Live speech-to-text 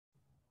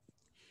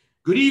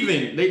Good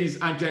evening, ladies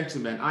and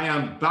gentlemen. I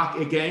am back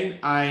again.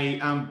 I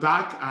am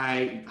back.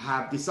 I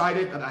have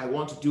decided that I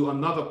want to do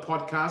another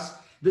podcast.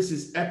 This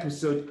is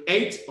episode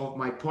 8 of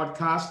my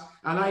podcast.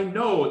 And I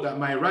know that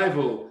my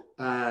rival,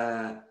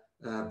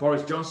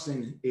 Boris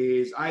Johnson,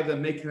 is either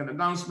making an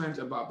announcement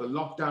about the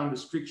lockdown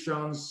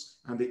restrictions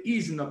and the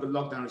easing of the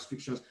lockdown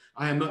restrictions.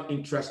 I am not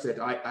interested.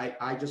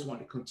 I just want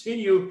to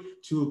continue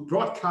to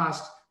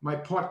broadcast my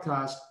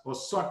podcast or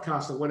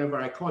shortcast or whatever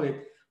I call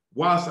it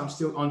whilst I'm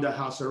still under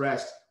house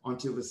arrest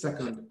until the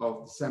 2nd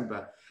of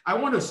December. I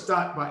want to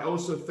start by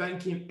also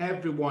thanking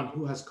everyone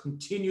who has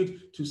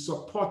continued to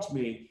support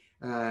me.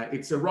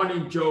 It's a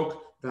running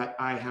joke that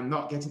I am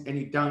not getting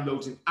any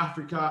downloads in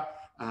Africa.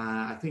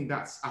 I think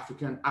that's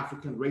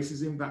African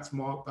racism. That's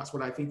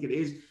what I think it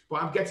is.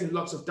 But I'm getting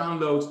lots of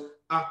downloads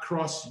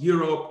across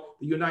Europe,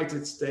 the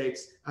United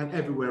States, and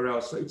everywhere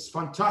else. So it's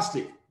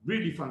fantastic,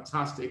 really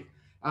fantastic.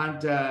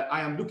 And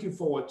I am looking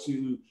forward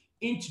to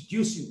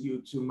introducing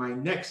you to my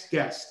next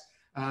guest.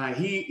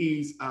 He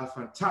is a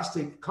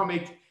fantastic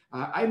comic.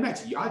 I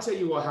met you. I'll tell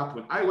you what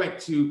happened. I went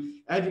to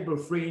Edinburgh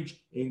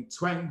Fringe in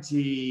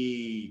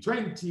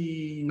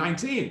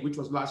 2019, which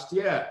was last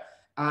year.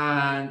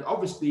 And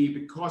obviously,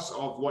 because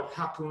of what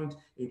happened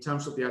in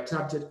terms of the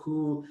attempted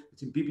coup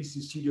between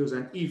BBC Studios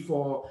and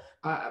E4,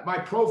 my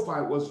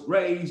profile was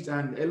raised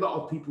and a lot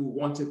of people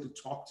wanted to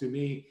talk to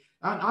me.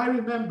 And I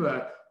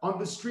remember on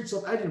the streets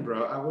of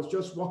Edinburgh, I was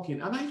just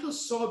walking and I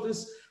just saw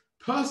this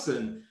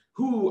person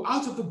who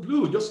out of the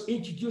blue just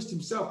introduced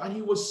himself, and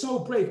he was so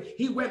brave.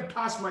 He went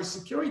past my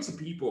security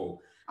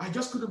people. I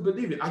just couldn't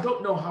believe it. I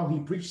don't know how he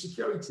breached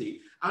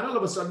security. And all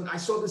of a sudden, I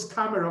saw this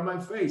camera on my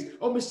face.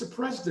 Oh, Mr.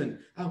 President,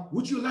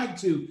 would you like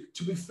to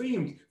be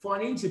filmed for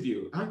an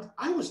interview? And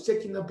I was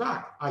taken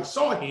aback. I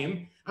saw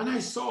him, and I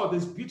saw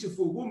this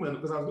beautiful woman,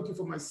 because I was looking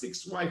for my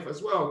 6th wife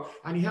as well.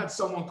 And he had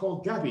someone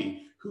called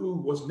Gabby,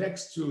 who was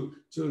next to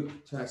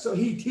her. So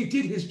he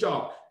did his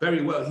job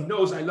very well. He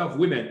knows I love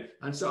women.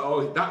 And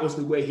so that was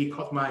the way he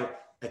caught my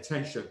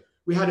attention.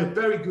 We had a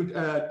very good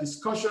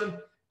discussion,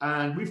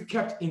 and we've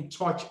kept in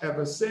touch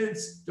ever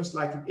since, just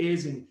like it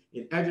is in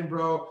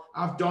Edinburgh.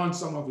 I've done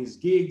some of his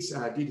gigs.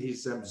 I did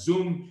his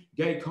Zoom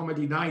gay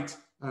comedy night,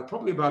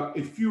 probably about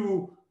I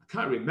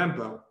can't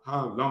remember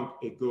how long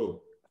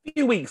ago. A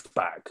few weeks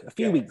back.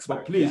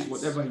 But please,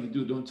 whatever you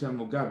do, don't tell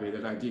Mugabe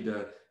that I did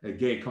a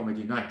gay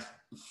comedy night.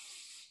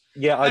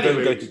 Yeah, I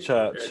don't go to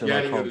church. Yeah,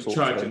 I go to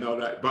church and all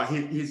that, but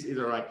he's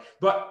all right.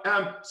 But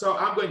so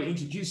I'm going to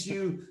introduce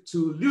you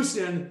to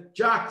Lucien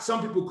Jack. Some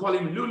people call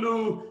him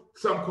Lulu,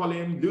 some call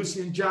him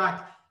Lucien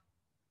Jack.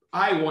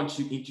 I want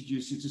to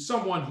introduce you to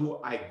someone who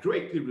I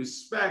greatly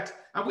respect.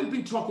 And we've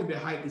been talking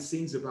behind the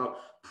scenes about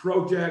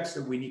projects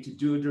that we need to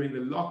do during the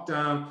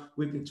lockdown.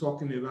 We've been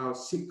talking about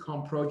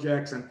sitcom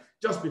projects. And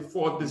just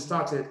before this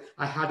started,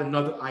 I had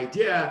another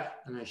idea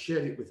and I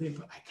shared it with him,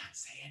 but I can't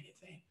say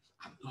anything.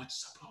 I'm not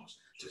supposed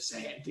to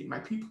say anything. My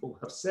people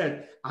have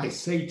said I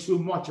say too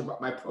much about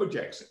my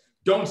projects.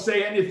 Don't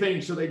say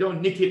anything so they don't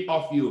nick it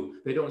off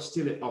you. They don't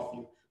steal it off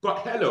you. But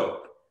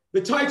hello, the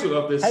title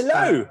of this...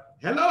 the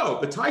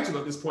title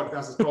of this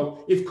podcast is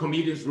called If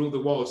Comedians Rule the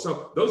World.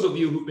 So those of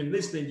you who've been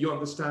listening, you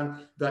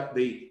understand that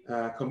the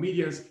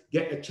comedians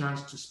get a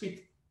chance to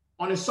speak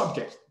on a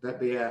subject that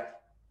they are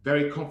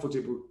very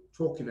comfortable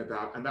talking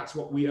about. And that's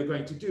what we are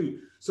going to do.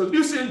 So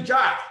Lucien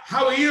Jack,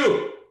 how are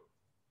you?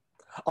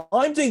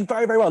 I'm doing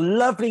very, very well.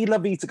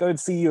 Lovely to go and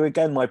see you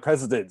again, my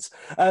president.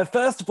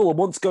 First of all, I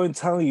want to go and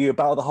tell you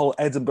about the whole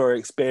Edinburgh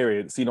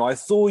experience. You know, I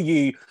saw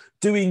you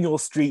doing your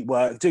street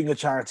work, doing your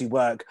charity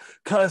work.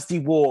 Kirsty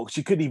walked,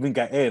 she couldn't even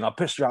get in. I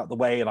pushed her out the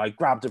way and I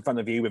grabbed in front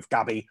of you with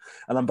Gabby.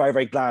 And I'm very,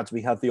 very glad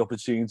we had the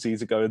opportunity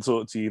to go and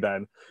talk to you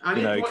then.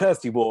 And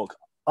Kirsty walk,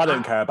 I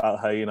don't care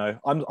about her, you know.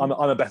 I'm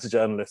a better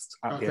journalist.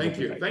 Thank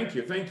you.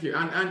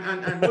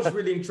 And what's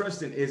really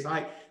interesting is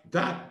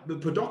the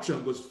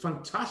production was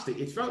fantastic.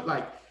 It felt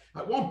like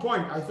at one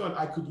point I thought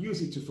I could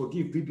use it to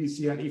forgive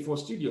BBC and E4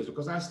 Studios,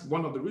 because that's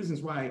one of the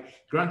reasons why I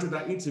granted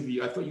that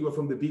interview. I thought you were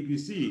from the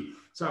BBC,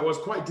 so I was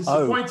quite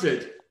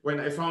disappointed when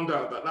I found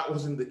out that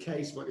wasn't the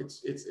case. But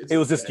it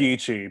was just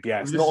YouTube,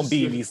 yeah. It's not on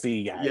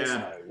BBC yet. Yeah.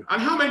 No.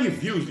 And how many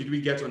views did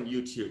we get on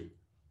YouTube?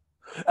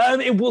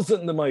 It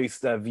wasn't the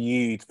most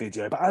viewed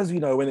video, but as you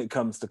know, when it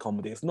comes to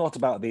comedy, it's not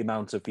about the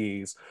amount of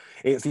views;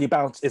 it's the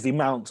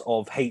amount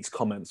of hate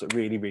comments that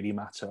really, really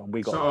matter. And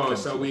we got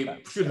so we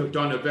should have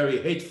done a very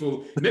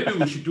hateful. Maybe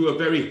we should do a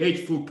very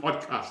hateful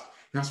podcast.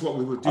 That's what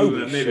we will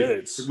do.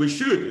 We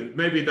should.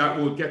 Maybe that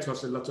will get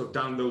us a lot of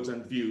downloads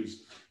and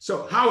views.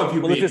 So how have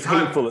you been? If it's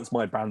hateful, it's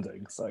my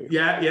branding. So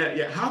yeah.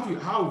 How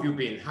have you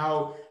been?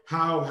 How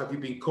have you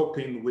been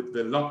coping with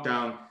the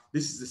lockdown?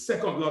 This is the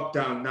second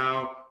lockdown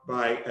now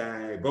by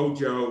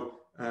Bojo,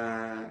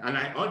 and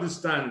I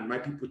understand my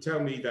people tell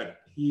me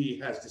that he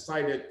has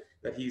decided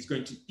that he's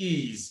going to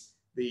ease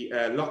the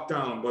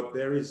lockdown, but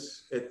there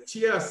is a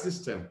tier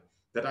system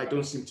that I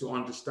don't seem to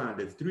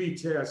understand, a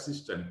 3-tier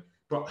system.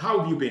 But how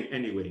have you been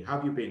anyway? How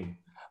have you been?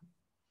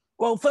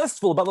 Well, first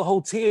of all, about the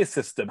whole tier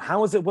system,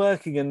 how is it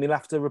working in the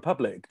Laughter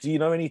Republic? Do you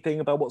know anything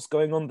about what's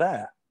going on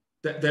there?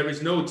 There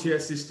is no tier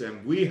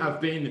system. We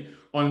have been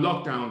on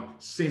lockdown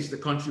since the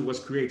country was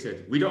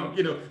created. We don't,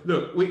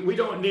 look, we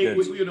don't need,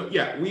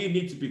 we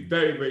need to be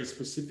very, very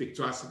specific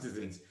to our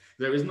citizens.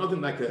 There is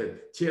nothing like a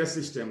tier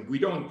system.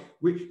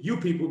 You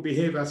people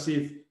behave as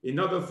if in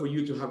order for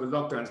you to have a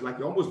lockdown, it's like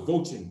you're almost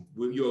voting.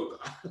 You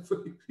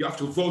have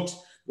to vote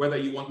whether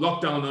you want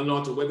lockdown or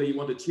not, or whether you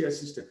want a tier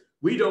system.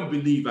 We don't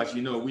believe, as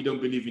you know, we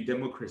don't believe in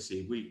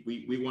democracy.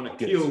 We want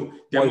to kill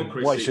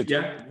democracy. Why should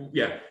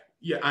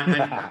Yeah,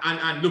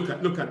 and look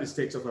at the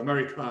states of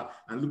America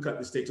and look at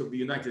the state of the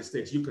United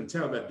States. You can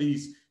tell that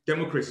these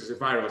democracy is a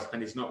virus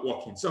and it's not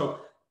working. So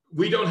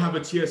we don't have a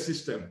tier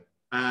system,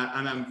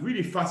 and I'm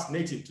really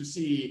fascinated to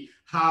see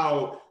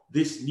how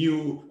this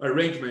new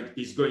arrangement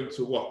is going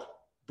to work.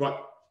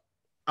 But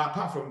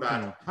apart from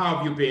that, how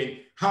have you been?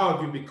 How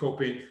have you been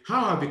coping?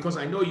 Because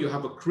I know you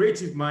have a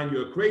creative mind,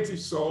 you're a creative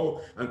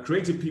soul, and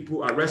creative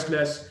people are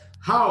restless.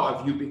 How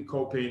have you been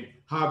coping?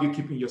 How have you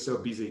keeping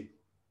yourself busy?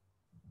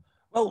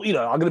 Well,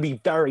 I'm going to be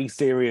very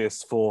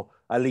serious for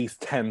at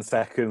least 10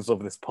 seconds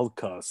of this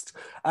podcast.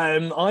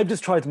 I've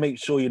just tried to make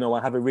sure,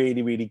 I have a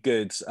really, really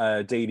good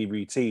daily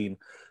routine.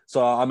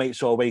 So I make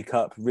sure I wake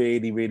up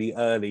really, really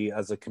early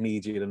as a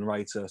comedian and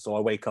writer. So I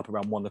wake up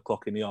around 1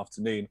 o'clock in the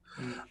afternoon.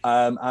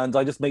 And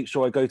I just make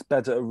sure I go to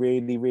bed at a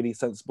really, really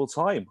sensible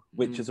time,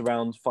 which is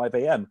around 5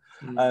 a.m.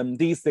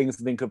 These things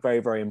I think are very,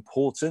 very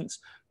important.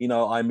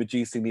 I'm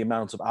reducing the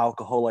amount of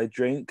alcohol I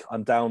drink.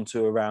 I'm down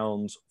to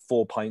around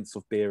 4 pints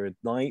of beer a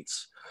night.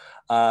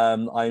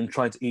 I'm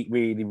trying to eat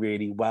really,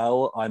 really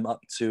well. I'm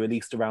up to at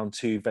least around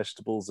 2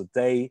 vegetables a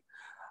day.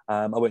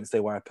 I won't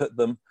say where I put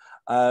them.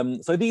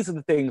 So these are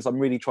the things I'm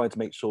really trying to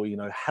make sure,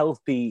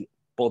 healthy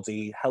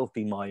body,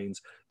 healthy mind.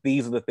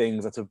 These are the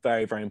things that are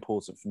very, very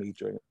important for me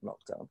during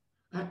lockdown.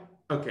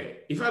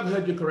 Okay, if I've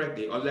heard you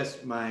correctly,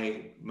 unless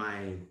my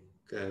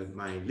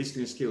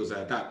listening skills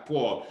are that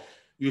poor,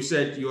 you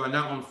said you are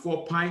now on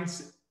 4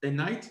 pints a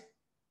night?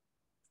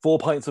 4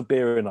 pints of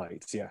beer a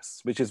night, yes,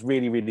 which is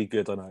really, really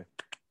good, I know.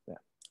 Yeah.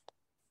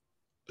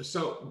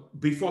 So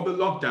before the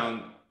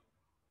lockdown,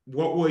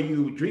 what were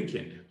you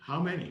drinking?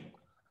 How many?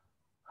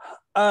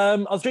 I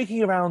was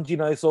drinking around,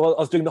 so I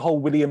was doing the whole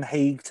William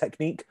Hague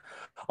technique.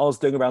 I was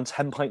doing around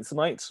 10 pints a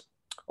night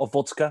of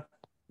vodka.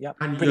 Yeah,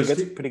 and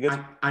pretty good.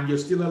 And you're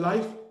still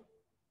alive?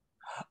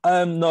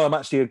 No, I'm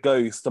actually a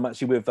ghost. I'm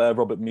actually with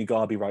Robert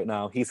Mugabe right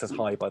now. He says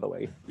hi, by the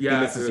way. Yeah,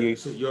 he misses you.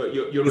 So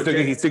you're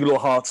he's doing a little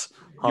heart.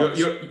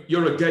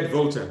 You're a dead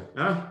voter,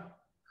 huh?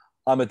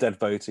 I'm a dead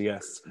voter,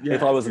 yes. Yeah,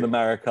 if I was in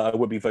America, I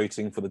would be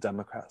voting for the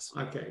Democrats.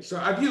 Okay, so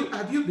have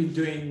you been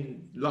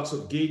doing lots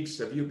of gigs?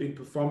 Have you been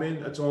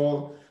performing at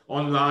all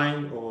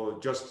online, or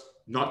just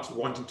not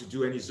wanting to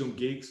do any Zoom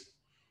gigs?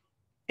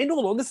 In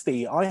all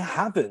honesty, I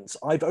haven't.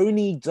 I've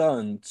only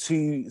done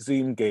 2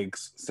 Zoom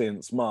gigs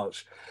since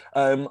March.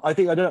 I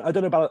don't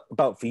know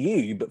about for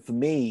you, but for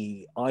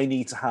me, I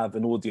need to have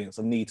an audience.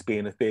 I need to be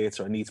in a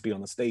theatre. I need to be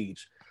on a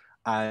stage,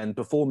 and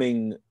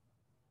performing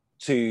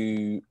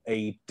to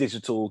a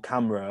digital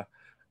camera,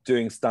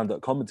 doing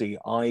stand-up comedy,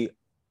 I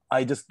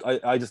just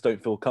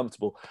don't feel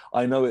comfortable.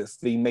 I know it's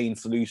the main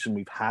solution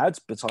we've had,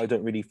 but I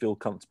don't really feel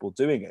comfortable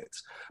doing it.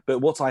 But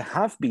what I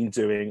have been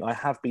doing, I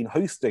have been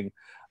hosting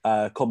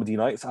comedy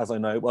nights, as I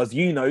know, as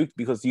you know,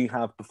 because you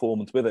have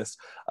performed with us.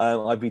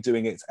 I've been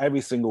doing it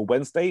every single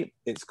Wednesday.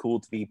 It's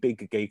called the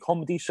Big Gay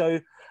Comedy Show,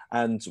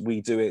 and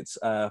we do it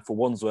for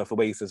Wandsworth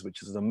Oasis,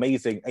 which is an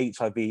amazing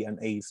HIV and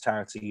AIDS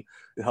charity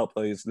who help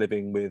those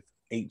living with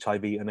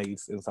HIV and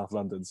AIDS in South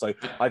London. So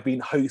I've been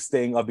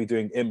hosting, I've been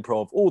doing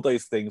improv, all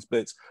those things,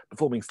 but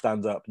performing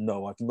stand-up,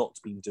 no, I've not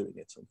been doing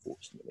it,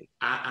 unfortunately.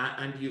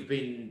 And you've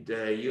been,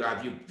 you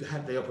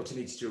had the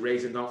opportunity to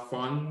raise enough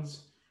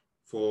funds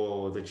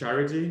for the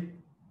charity?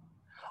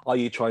 Are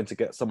you trying to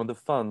get some of the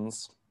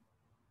funds?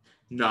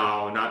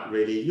 No, not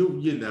really.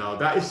 You know,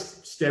 that is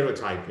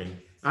stereotyping.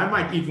 I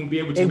might even be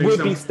able to. It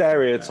would be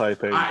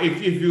stereotyping.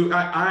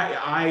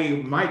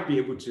 I might be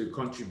able to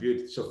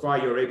contribute. So far,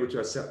 you're able to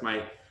accept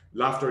my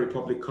Laughter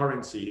Republic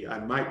currency. I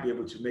might be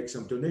able to make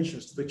some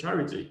donations to the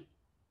charity.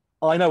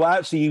 I know.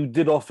 Actually, you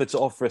did offer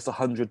us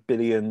 100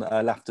 billion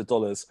laughter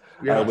dollars,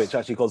 yes. Which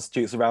actually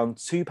constitutes around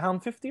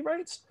 £2.50,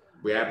 right?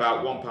 We're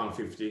about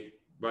 £1.50.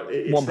 But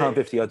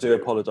 £1.50. I do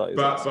apologise.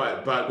 But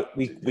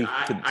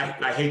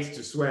I hate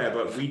to swear,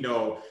 but we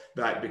know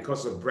that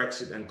because of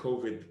Brexit and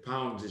COVID, the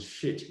pound is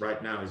shit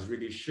right now. It's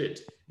really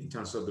shit in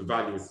terms of the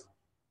value.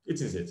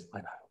 Isn't it? I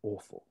know.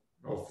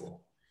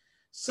 Awful.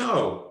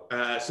 So,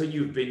 so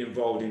you've been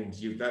involved in.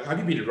 Have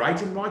you been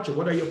writing much, or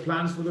what are your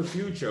plans for the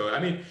future? I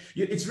mean,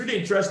 it's really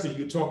interesting.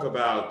 You talk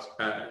about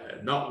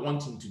not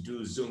wanting to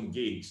do Zoom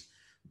gigs.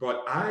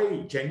 But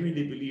I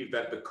genuinely believe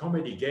that the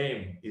comedy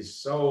game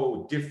is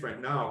so different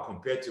now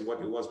compared to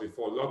what it was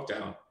before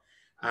lockdown.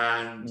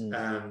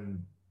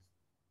 And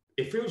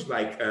it feels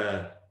like,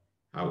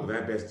 how would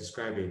I best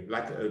describe it?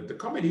 Like the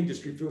comedy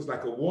industry feels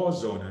like a war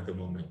zone at the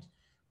moment,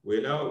 where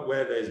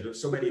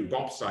there's so many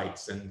bomb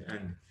sites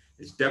and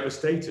it's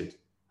devastated.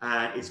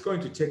 And it's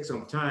going to take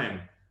some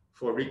time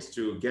for it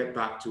to get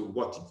back to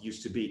what it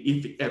used to be,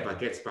 if it ever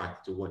gets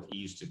back to what it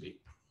used to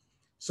be.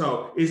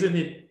 So isn't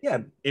it Yeah.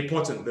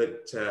 important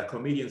that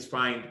comedians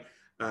find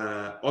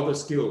other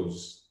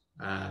skills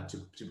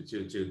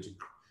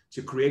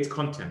to create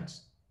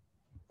content?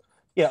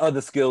 Yeah,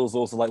 other skills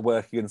also like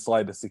working in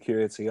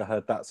cybersecurity. I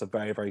heard that's a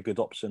very, very good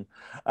option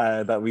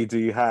that we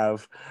do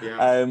have.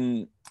 Yeah.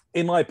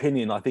 In my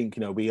opinion, I think,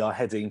 we are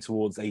heading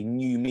towards a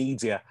new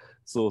media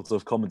sort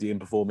of comedy and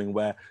performing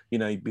where,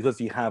 because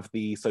you have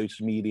the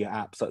social media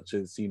apps such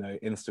as,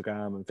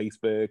 Instagram and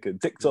Facebook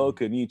and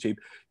TikTok and YouTube,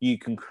 you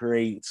can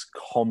create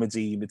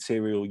comedy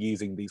material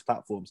using these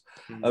platforms,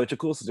 which of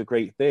course is a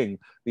great thing.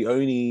 The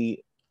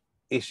only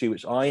issue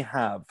which I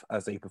have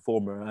as a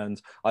performer, and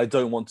I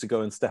don't want to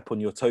go and step on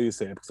your toes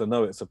here because I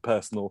know it's a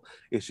personal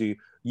issue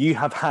you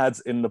have had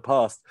in the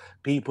past,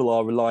 people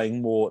are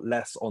relying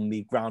less on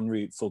the ground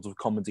roots sort of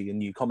comedy and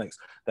new comics.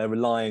 They're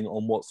relying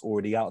on what's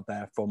already out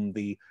there from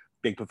the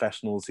big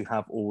professionals who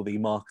have all the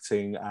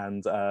marketing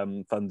and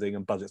funding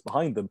and budgets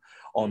behind them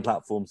on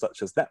platforms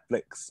such as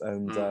Netflix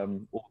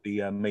and all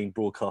the main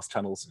broadcast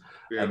channels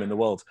in the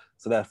world.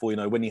 So therefore,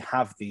 when you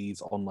have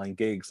these online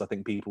gigs, I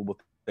think people will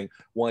think,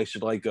 why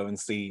should I go and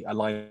see a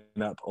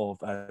lineup of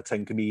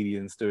 10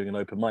 comedians doing an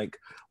open mic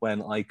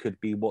when I could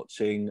be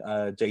watching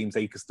James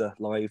Acaster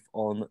live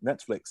on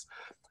Netflix?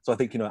 So I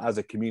think, as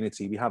a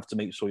community, we have to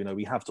make sure,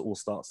 we have to all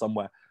start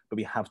somewhere, but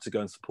we have to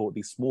go and support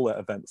these smaller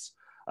events.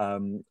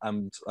 And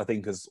I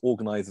think as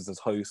organisers, as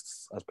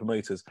hosts, as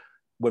promoters,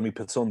 when we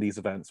put on these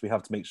events, we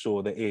have to make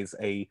sure there is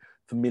a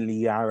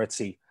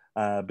familiarity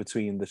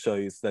between the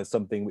shows. There's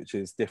something which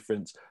is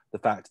different. The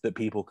fact that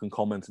people can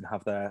comment and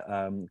have their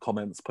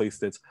comments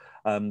posted.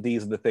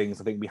 These are the things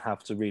I think we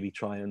have to really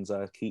try and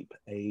keep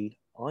an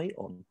eye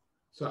on.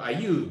 So are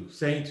you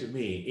saying to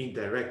me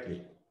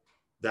indirectly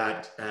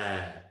that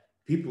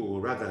people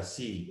will rather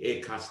see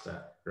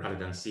Acaster rather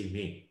than see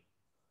me?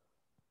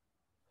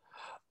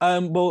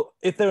 Well,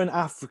 if they're in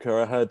Africa,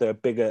 I heard there are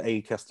bigger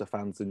Acaster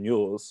fans than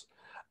yours.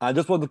 I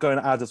just want to go and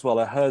add as well,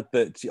 I heard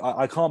that,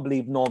 I can't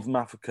believe none of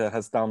Africa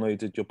has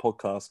downloaded your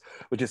podcast,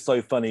 which is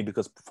so funny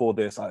because before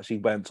this, I actually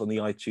went on the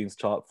iTunes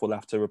chart for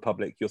Laughter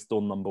Republic. You're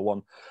still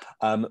 #1.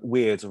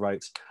 Weird,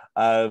 right?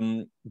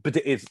 But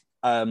it is,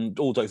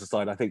 all jokes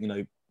aside, I think,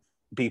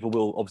 people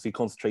will obviously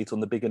concentrate on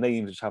the bigger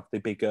names, which have the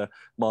bigger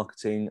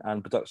marketing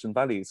and production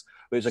values,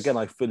 which again,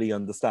 I fully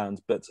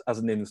understand. But as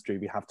an industry,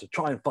 we have to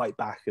try and fight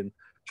back and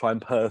try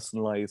and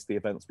personalize the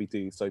events we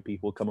do so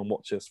people come and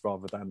watch us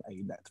rather than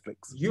a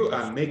Netflix. You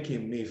are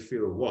making me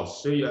feel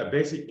worse. So you are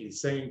basically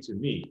saying to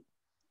me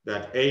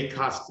that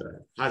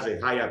Acaster has a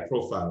higher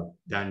profile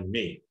than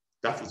me.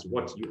 That is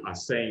what you are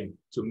saying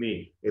to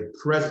me. A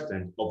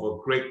president of a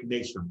great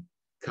nation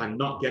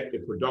cannot get a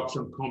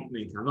production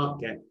company, cannot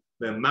get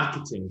the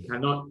marketing,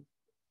 cannot.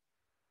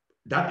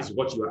 That is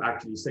what you are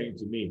actually saying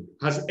to me.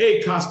 Has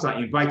Acaster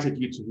invited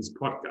you to his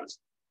podcast?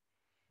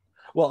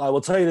 Well, I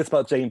will tell you this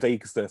about James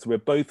Acaster. So we're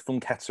both from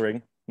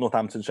Kettering,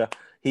 Northamptonshire.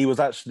 He was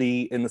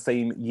actually in the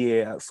same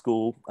year at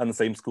school and the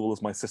same school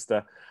as my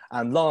sister.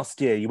 And last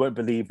year, you won't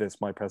believe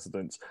this, my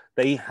president,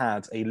 they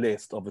had a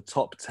list of the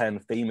top 10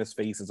 famous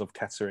faces of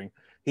Kettering.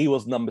 He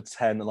was number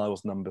 10 and I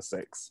was number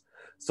 6.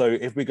 So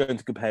if we're going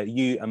to compare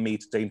you and me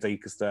to James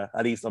Acaster,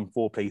 at least I'm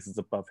 4 places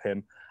above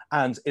him.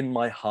 And in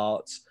my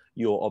heart,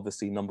 you're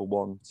obviously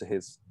 #1 to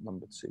his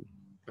 #2.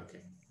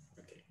 Okay.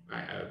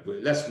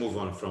 Let's move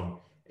on from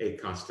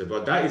Acaster,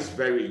 but that is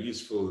very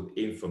useful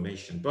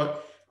information.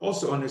 But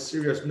also on a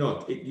serious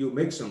note, you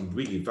make some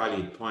really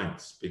valid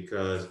points,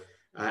 because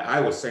I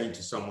was saying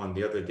to someone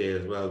the other day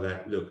as well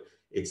that, look,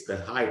 it's the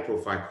high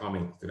profile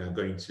comics that are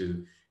going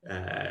to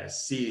there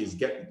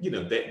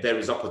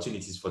is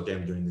opportunities for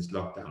them during this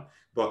lockdown.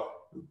 But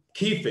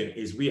key thing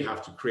is we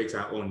have to create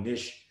our own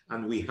niche,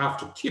 and we have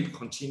to keep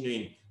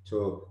continuing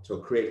to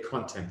create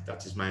content.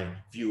 That is my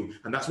view.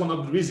 And that's one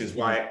of the reasons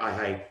why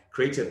I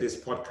created this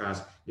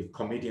podcast, If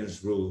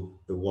Comedians Rule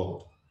the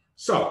World.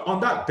 So on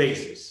that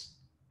basis,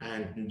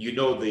 and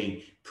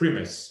the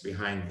premise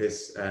behind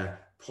this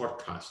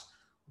podcast,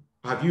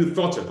 have you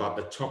thought about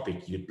the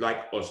topic you'd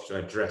like us to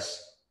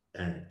address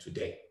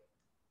today?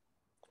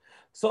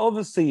 So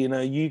obviously,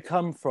 you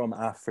come from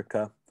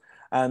Africa,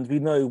 and we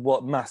know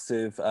what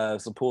massive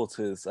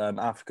supporters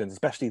Africans,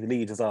 especially the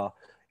leaders, are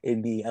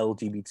in the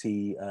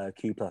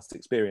LGBTQ+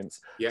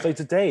 experience. Yeah. So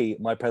today,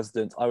 my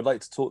president, I would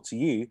like to talk to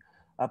you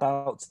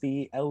about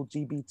the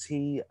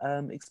LGBT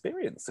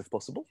experience, if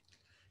possible.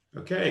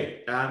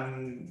 Okay.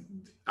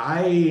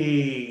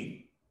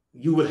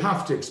 You will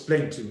have to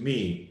explain to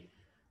me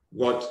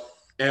what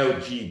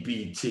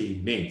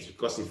LGBT means,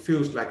 because it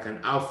feels like an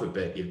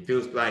alphabet. It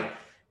feels like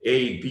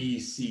A, B,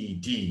 C,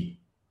 D,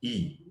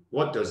 E.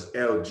 What does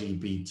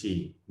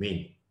LGBT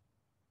mean?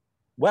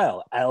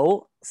 Well,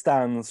 L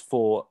stands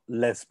for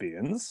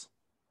lesbians.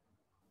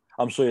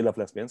 I'm sure you love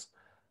lesbians.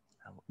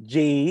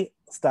 G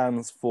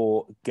stands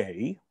for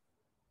gay.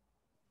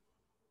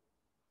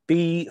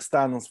 B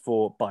stands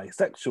for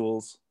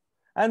bisexuals.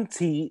 And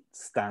T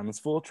stands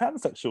for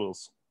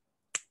transsexuals.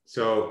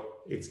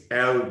 So it's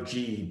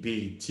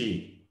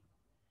LGBT.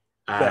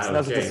 Yes, and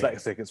as a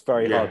dyslexic, it's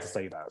very hard to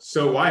say that.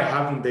 So why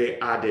haven't they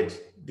added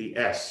the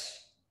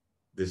S,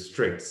 the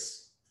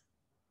streets?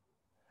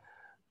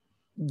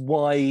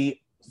 Why,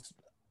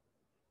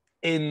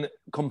 in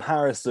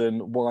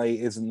comparison, why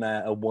isn't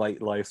there a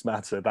White Lives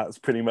Matter? That's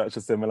pretty much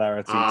a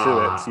similarity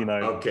to it, you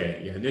know.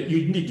 Okay, yeah.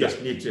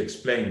 Just need to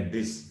explain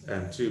this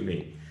to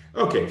me.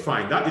 Okay,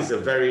 fine. That is a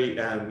very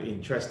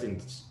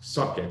interesting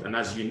subject. And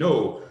as you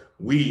know,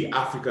 we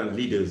African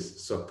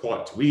leaders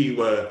we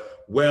were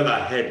well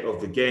ahead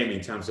of the game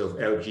in terms of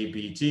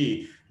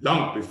LGBT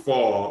long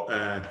before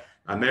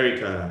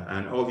America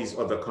and all these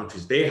other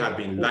countries. They have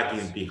been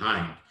lagging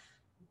behind.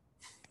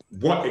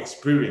 What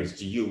experience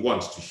do you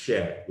want to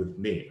share with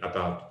me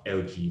about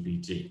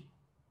LGBT?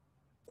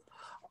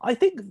 I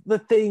think the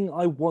thing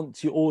I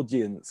want your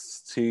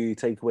audience to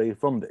take away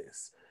from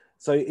this,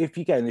 so if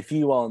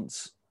you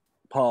aren't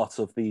part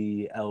of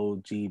the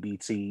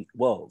LGBT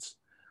world,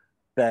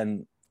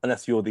 then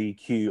unless you're the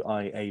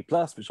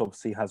QIA+, which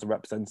obviously has a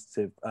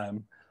representative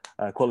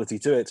quality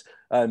to it,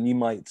 you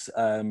might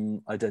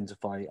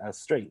identify as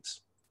straight.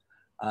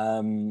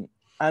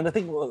 And I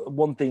think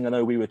one thing I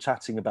know we were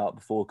chatting about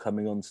before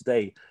coming on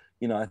today,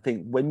 you know, I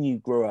think when you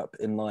grow up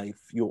in life,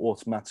 you're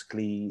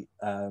automatically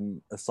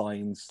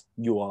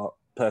you are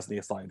personally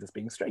assigned as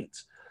being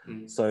straight.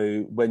 Mm.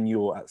 So when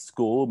you're at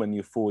school, when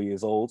you're 4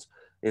 years old,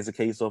 it's a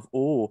case of,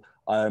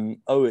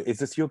 is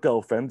this your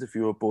girlfriend if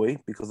you're a boy?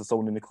 Because there's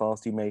someone in the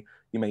class you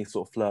may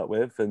sort of flirt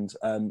with, and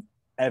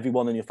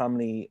everyone in your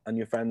family and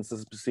your friends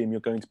just assume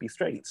you're going to be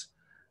straight.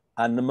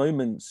 And the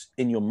moment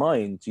in your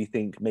mind you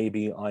think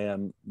maybe I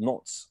am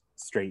not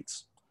straight,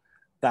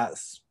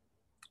 that's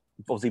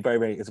obviously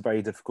it's a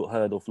very difficult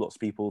hurdle for lots of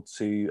people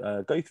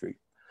to go through.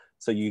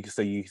 So you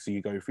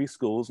go through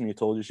schools and you're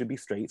told you should be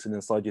straight, and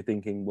inside you're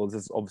thinking, well,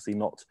 this is obviously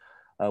not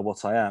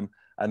what I am.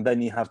 And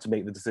then you have to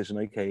make the decision,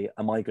 okay,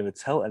 am I going to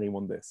tell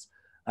anyone this?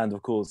 And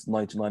of course,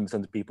 99%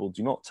 of people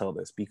do not tell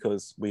this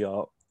because we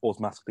are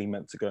automatically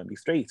meant to go and be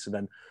straight. And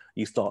then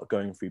you start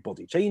going through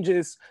body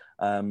changes,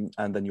 and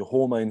then your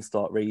hormones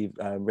start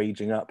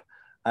raging up.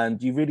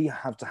 And you really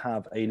have to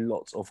have a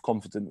lot of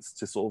confidence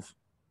to sort of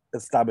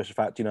establish the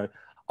fact, you know,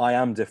 I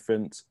am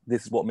different.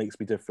 This is what makes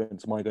me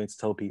different. Am I going to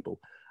tell people?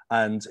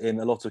 And in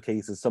a lot of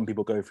cases, some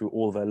people go through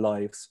all their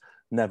lives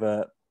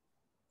never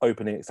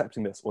openly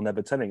accepting this or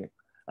never telling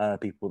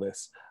people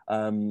this.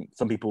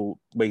 Some people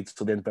wait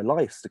till the end of their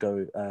lives to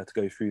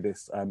go through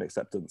this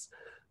acceptance.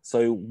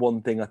 So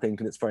one thing I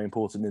think, and it's very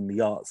important in the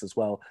arts as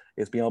well,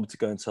 is being able to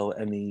go and tell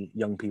any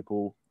young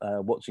people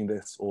watching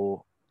this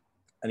or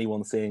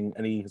anyone seeing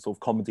any sort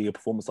of comedy or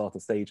performance art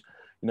on stage,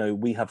 you know,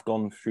 we have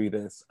gone through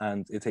this,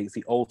 and it takes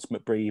the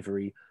ultimate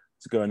bravery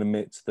to go and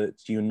admit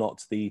that you're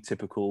not the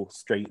typical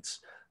straight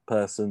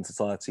person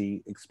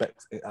society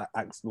expects you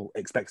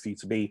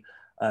to be,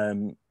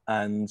 you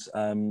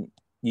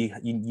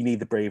need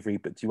the bravery,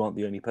 but you aren't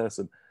the only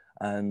person.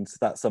 And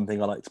that's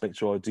something I like to make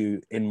sure I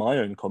do in my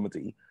own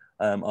comedy.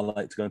 I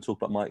like to go and talk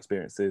about my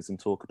experiences and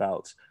talk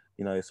about,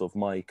 you know, sort of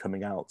my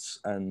coming out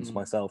and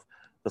myself,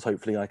 because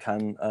hopefully I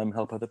can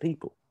help other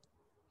people.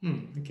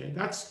 Okay,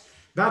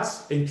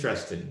 that's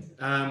interesting.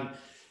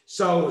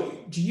 So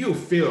do you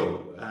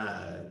feel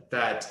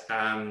that,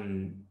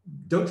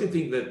 don't you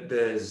think that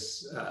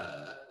there's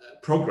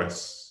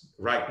progress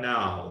right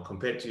now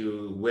compared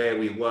to where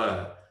we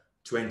were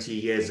 20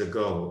 years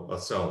ago or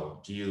so?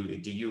 Do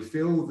you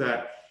feel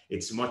that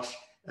it's much,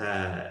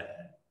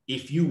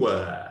 if you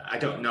were, I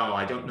don't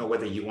know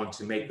whether you want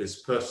to make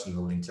this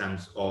personal in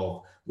terms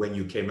of when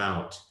you came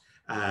out.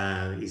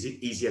 Is it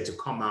easier to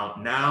come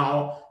out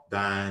now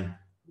than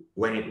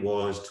when it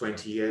was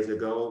 20 years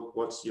ago?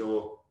 What's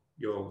your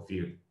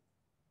view?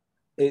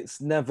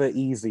 It's never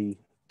easy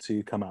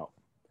to come out.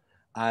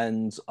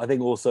 And I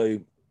think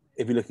also,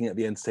 if you're looking at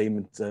the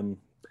entertainment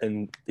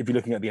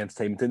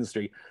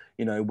industry,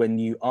 you know, when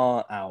you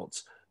are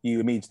out, you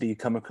immediately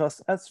come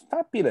across as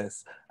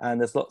fabulous.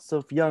 And there's lots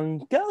of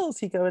young girls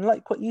who go and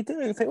like what you do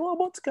and say, oh, I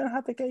want to go and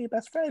have a gay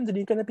best friend, and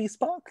you're going to be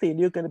sparkly and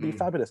you're going to be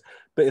fabulous.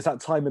 But it's that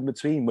time in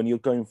between when you're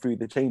going through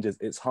the changes.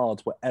 It's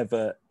hard,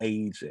 whatever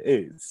age it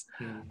is.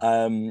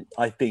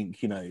 I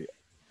think, you know,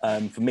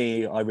 for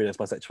me, I realized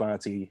my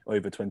sexuality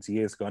over 20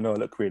 years ago. I know I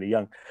look really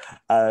young.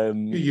 I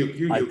think, young.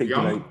 You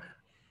know,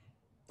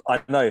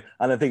 I know.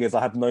 And the thing is,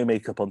 I have no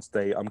makeup on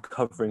today. I'm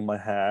covering my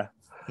hair.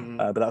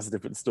 But that's a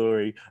different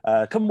story.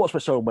 Come and watch my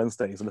show on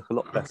Wednesdays. I look a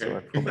lot better, I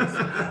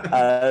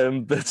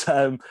promise.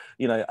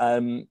 You know,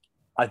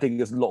 I think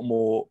there's a lot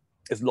more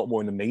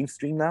in the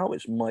mainstream now,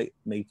 which might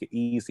make it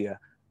easier.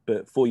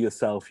 But for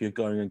yourself, you're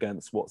going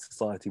against what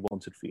society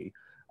wanted for you.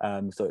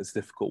 So it's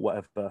difficult,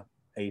 whatever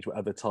age,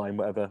 whatever time,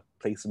 whatever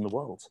place in the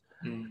world.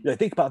 You know,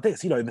 think about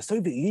this. You know, in the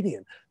Soviet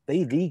Union,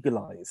 they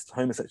legalized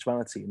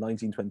homosexuality in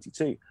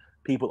 1922.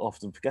 People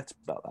often forget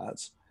about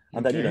that.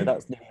 And then, you know,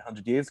 that's nearly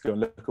 100 years ago, and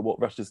look at what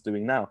Russia's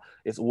doing now.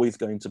 It's always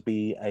going to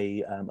be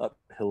a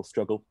uphill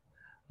struggle.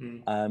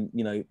 You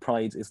know,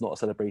 Pride is not a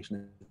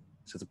celebration,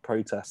 it's a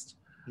protest.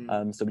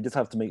 So we just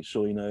have to make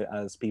sure, you know,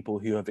 as people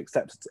who have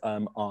accepted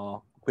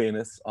our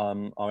queerness,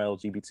 our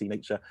LGBT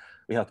nature,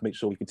 we have to make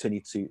sure we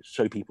continue to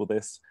show people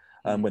this,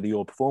 whether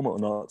you're a performer or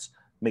not,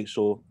 make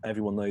sure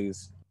everyone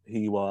knows who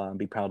you are and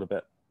be proud of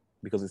it.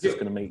 because it's just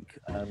going to make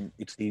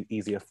it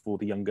easier for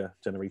the younger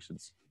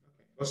generations.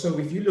 So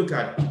if you look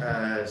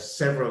at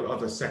several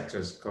other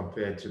sectors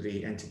compared to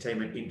the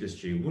entertainment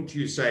industry, would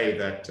you say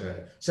that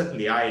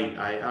certainly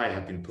I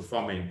have been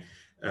performing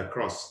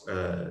across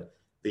the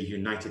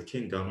United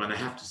Kingdom, and I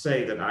have to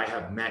say that I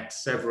have met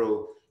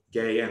several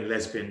gay and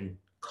lesbian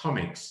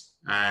comics,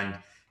 and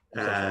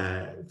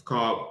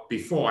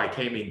before I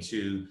came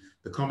into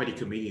the comedy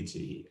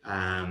community,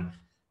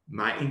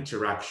 my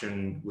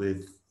interaction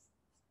with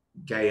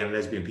gay and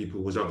lesbian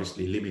people was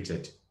obviously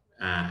limited,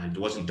 and it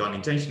wasn't done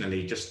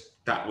intentionally, just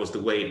that was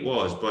the way it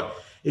was. But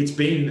it's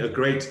been a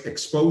great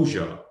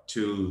exposure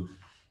to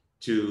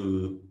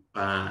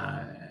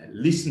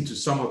listen to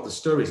some of the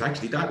stories.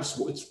 Actually, that's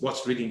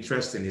what's really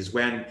interesting is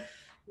when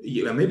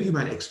maybe you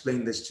might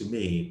explain this to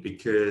me,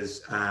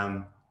 because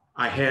I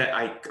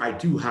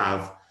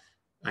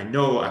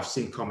know I've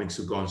seen comics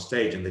who go on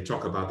stage and they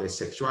talk about their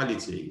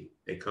sexuality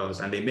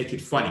and they make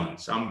it funny.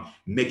 Some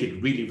make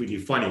it really, really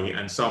funny,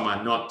 and some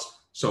are not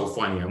so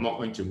funny. I'm not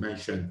going to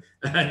mention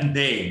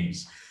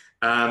names.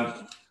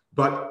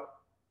 But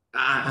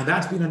and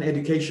that's been an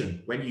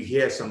education when you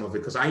hear some of it,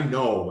 because I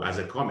know as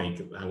a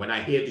comic, when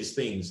I hear these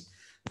things,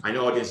 I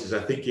know audiences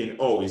are thinking,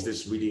 oh, is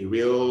this really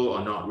real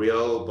or not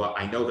real? But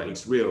I know that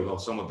it's real, or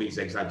some of it is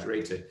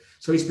exaggerated.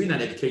 So it's been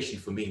an education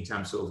for me in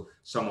terms of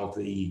some of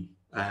the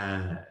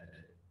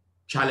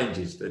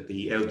challenges that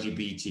the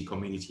LGBT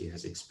community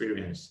has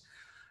experienced.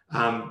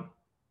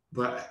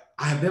 But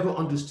I have never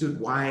understood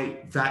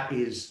why that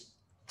is,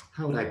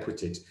 how would I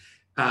put it?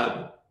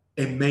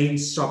 A main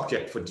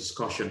subject for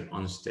discussion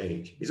on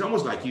stage. It's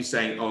almost like you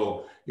saying,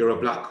 oh, you're a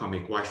black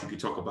comic, why should you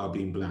talk about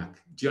being black?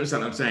 Do you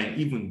understand what I'm saying?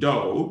 Even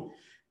though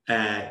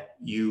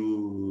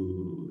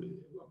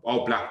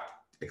all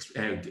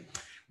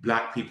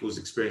black people's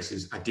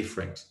experiences are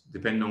different,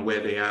 depending on where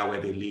they are, where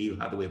they live,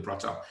 how they were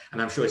brought up.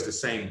 And I'm sure it's the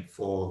same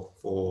for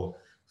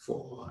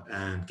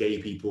gay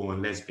people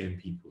and lesbian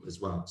people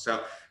as well.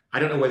 So I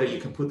don't know whether you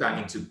can put that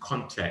into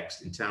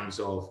context in terms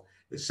of,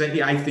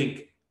 certainly I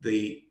think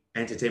the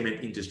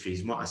entertainment industry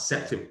is more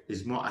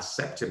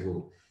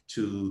acceptable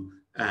to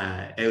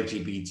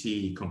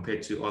LGBT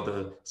compared to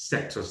other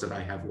sectors that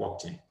I have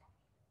worked in.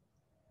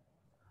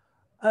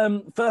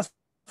 First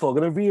of all, I'm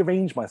going to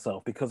rearrange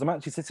myself because I'm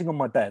actually sitting on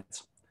my bed.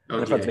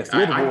 Oh, dear.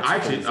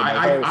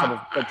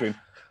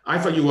 I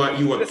thought you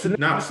were listen,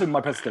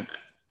 my president.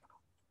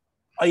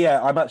 Oh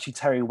yeah, I'm actually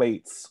Terry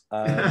Waits. Do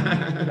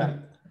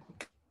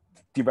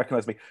you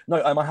recognise me?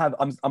 No,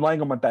 I'm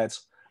lying on my bed,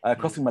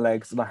 crossing my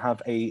legs, and I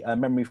have a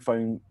memory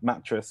foam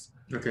mattress,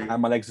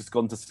 and my legs just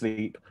gone to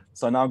sleep.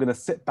 So now I'm going to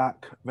sit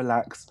back,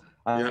 relax,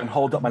 and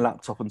hold up my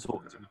laptop and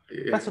talk to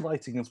you. Better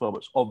lighting as well,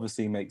 which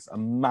obviously makes a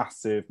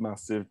massive,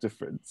 massive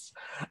difference.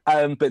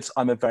 But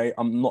I'm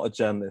not a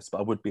journalist, but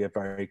I would be a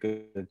very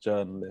good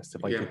journalist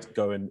if I could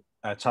go and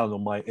channel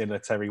my inner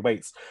Terry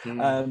Waits.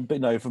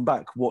 But no, from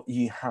back what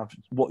you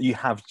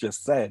have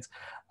just said,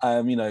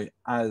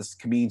 as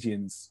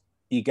comedians,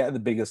 you get the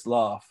biggest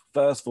laugh.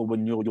 First of all,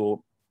 when you're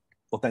your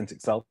authentic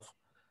self,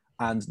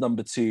 and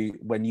number two,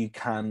 when you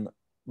can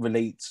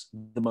relate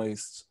the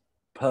most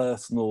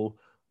personal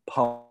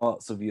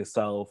parts of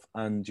yourself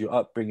and your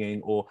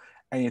upbringing, or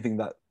anything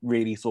that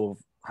really sort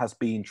of has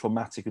been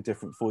traumatic or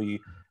different for you,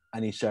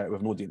 and you share it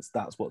with an audience.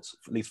 That's what,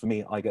 at least for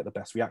me, I get the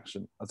best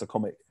reaction as a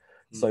comic.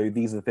 So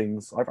these are the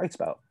things I write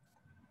about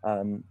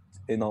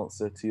in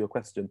answer to your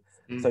question.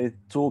 So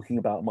talking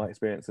about my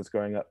experiences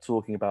growing up,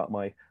 talking about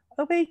my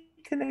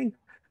awakening,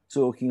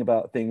 talking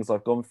about things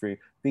I've gone through,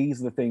 these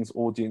are the things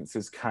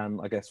audiences can,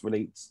 I guess,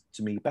 relate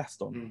to me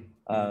best on.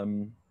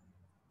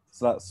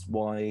 So that's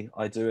why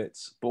I do it,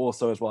 but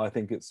also as well, I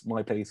think it's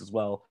my place as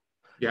well.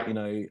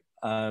 In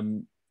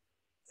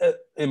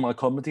my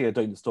comedy, I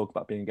don't just talk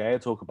about being gay, I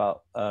talk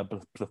about a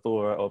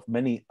plethora of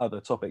many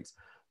other topics,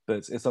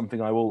 but it's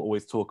something I will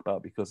always talk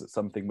about because it's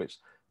something which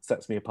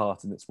sets me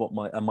apart, and it's what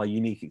my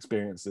unique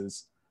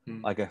experiences,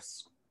 I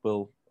guess,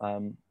 will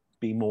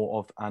be more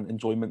of an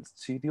enjoyment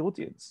to the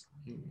audience.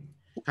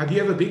 Have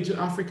you ever been to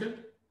Africa?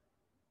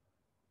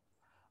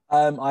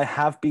 I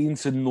have been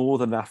to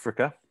Northern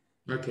Africa.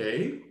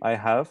 Okay. I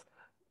have.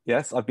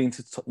 Yes, I've been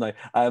to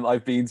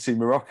I've been to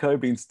Morocco,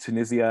 been to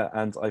Tunisia,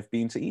 and I've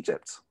been to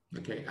Egypt.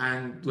 Okay.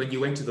 And when you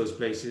went to those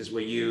places, were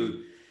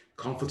you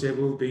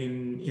comfortable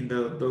being in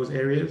those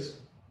areas?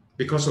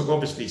 Because of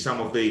obviously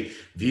some of the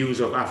views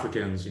of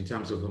Africans in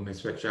terms of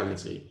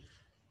homosexuality.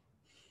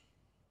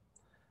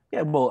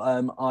 Yeah, well,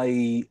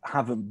 I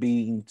haven't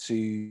been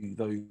to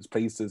those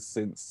places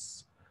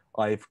since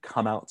I've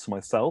come out to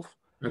myself.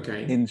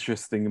 Okay.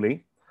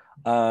 Interestingly,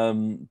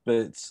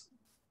 but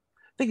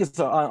thing is,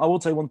 I will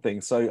say one thing.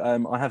 So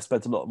I have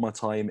spent a lot of my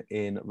time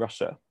in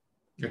Russia.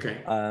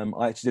 Okay.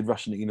 I actually did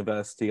Russian at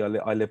university.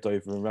 I lived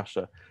over in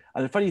Russia.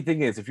 And the funny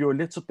thing is, if you're a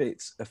little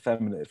bit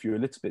effeminate, if you're a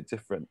little bit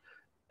different,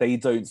 they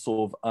don't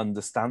sort of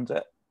understand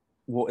it.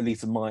 What, at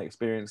least in my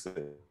experience,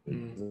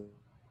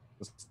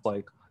 it's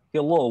like,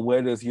 hello,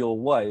 where is your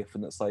wife?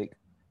 And it's like,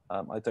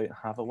 I don't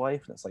have a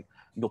wife. And it's like,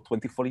 you're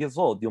 24 years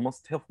old, you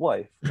must have a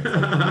wife.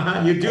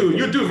 Like, you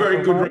do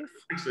very good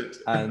accent.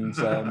 And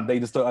they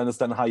just don't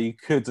understand how you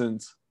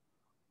couldn't.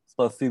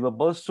 Спасибо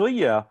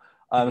большое.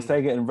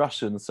 Saying it in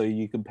Russian so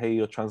you can pay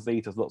your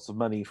translators lots of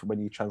money for when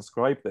you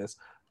transcribe this,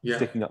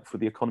 sticking up for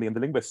the economy and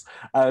the linguists.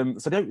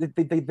 So they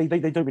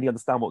don't really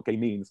understand what gay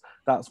means.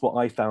 That's what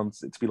I found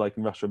it to be like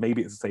in Russia.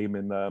 Maybe it's the same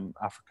in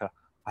Africa.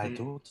 I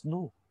don't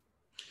know.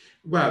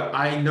 Well,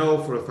 I know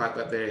for a fact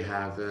that they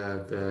have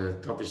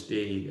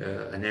obviously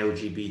an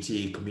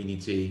LGBT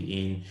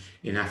community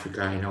in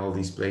Africa, in all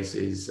these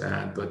places,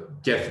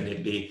 but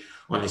definitely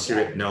on a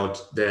serious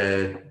note,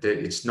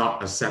 it's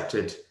not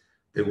accepted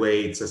the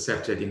way it's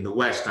accepted in the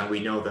West. And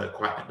we know that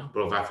quite a number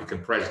of African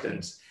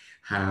presidents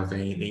have,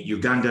 in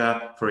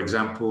Uganda, for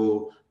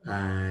example,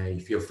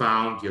 if you're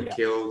found, you're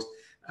killed.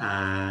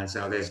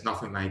 So there's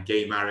nothing like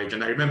gay marriage.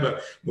 And I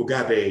remember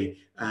Mugabe,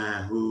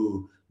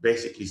 who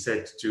basically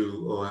said to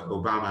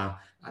Obama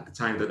at the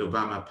time that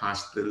Obama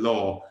passed the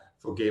law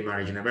for gay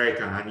marriage in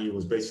America, and he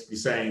was basically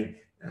saying,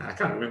 I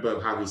can't remember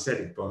how he said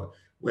it, but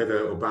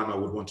whether Obama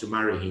would want to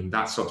marry him,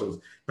 that sort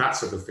of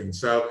thing.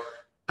 So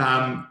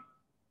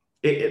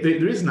the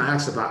reason I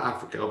asked about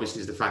Africa,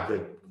 obviously, is the fact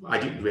that I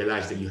didn't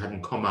realize that you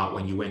hadn't come out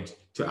when you went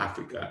to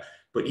Africa.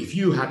 But if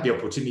you had the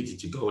opportunity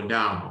to go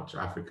now to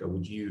Africa,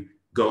 would you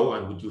go,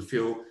 and would you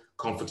feel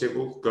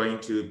comfortable going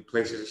to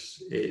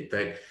places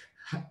that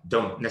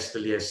don't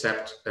necessarily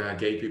accept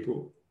gay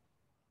people?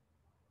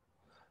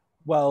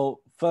 Well,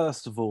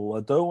 first of all,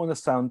 I don't want to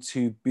sound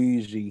too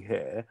bougie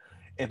here.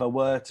 If I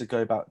were to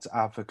go back to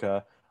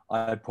Africa,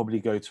 I'd probably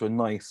go to a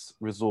nice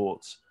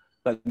resort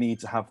that need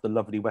to have the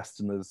lovely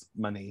Westerners'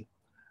 money.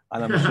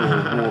 And I'm sure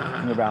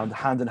walking around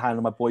hand in hand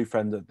with my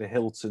boyfriend at the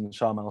Hilton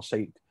Sharm el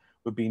Sheikh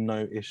would be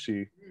no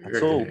issue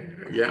at all.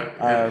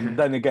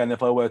 Then again,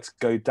 if I were to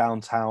go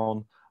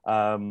downtown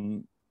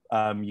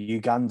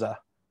Uganda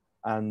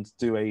and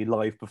do a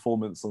live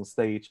performance on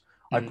stage,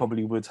 I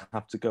probably would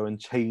have to go and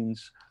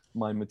change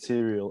my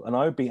material, and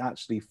I would be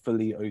actually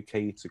fully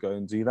okay to go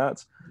and do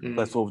that.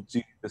 I sort of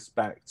do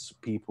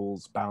respect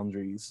people's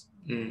boundaries,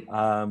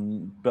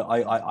 but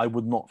I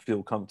would not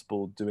feel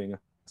comfortable doing a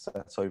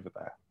set over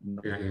there.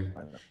 No.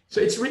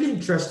 So it's really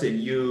interesting,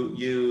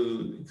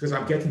 you because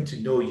I'm getting to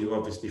know you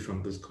obviously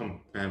from this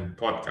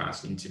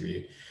podcast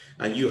interview,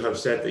 and you have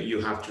said that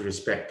you have to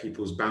respect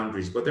people's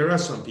boundaries, but there are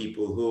some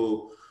people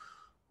who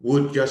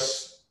would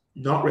just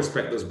not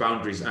respect those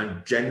boundaries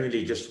and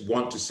genuinely just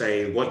want to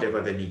say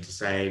whatever they need to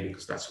say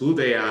because that's who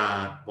they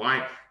are.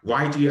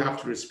 Why do you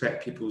have to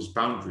respect people's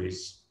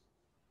boundaries?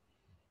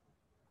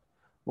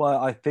 Well,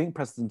 I think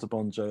President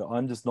Obonjo,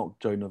 I'm just not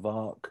Joan of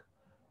Arc.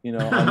 You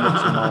know, I'm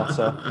not a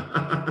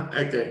martyr.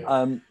 Okay.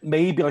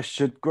 Maybe I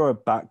should grow a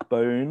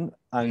backbone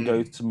and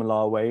go to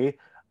Malawi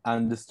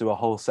and just do a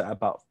whole set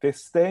about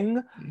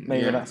fisting.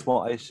 Maybe that's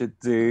what I should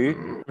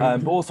do.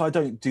 But also, I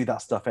don't do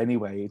that stuff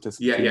anyway.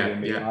 Just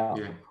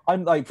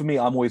I'm like, for me,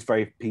 I'm always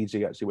very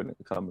PG actually when it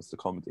comes to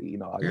comedy. You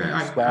know,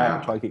 I swear,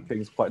 I try to keep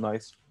things quite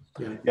nice.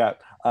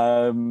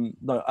 I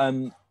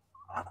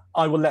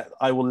will let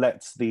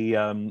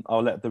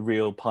the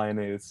real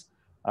pioneers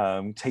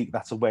take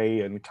that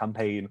away and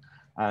campaign,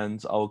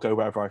 and I'll go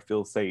wherever I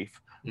feel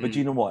safe. But do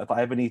you know what? If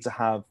I ever need to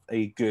have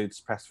a good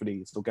press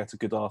release or get a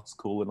good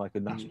article in like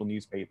a national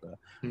newspaper,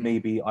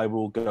 maybe I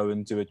will go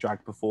and do a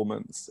drag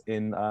performance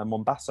in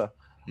Mombasa,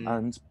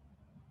 and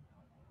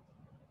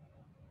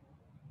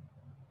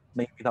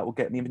maybe that will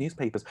get me in the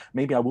newspapers.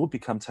 Maybe I will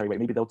become Terry Waite.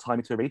 Maybe they'll tie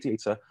me to a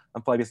radiator,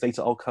 and 5 years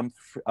later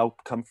I'll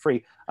come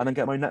free and then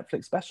get my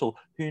Netflix special.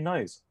 Who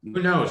knows? Who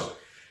knows?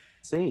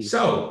 See.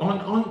 So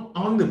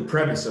on the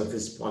premise of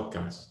this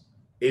podcast,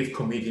 if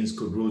comedians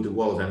could rule the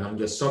world, and on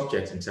your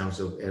subject in terms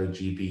of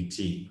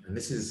LGBT, and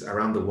this is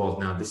around the world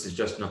now, this is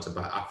just not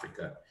about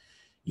Africa.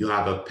 You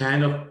have a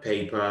pen of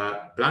paper,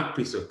 blank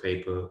piece of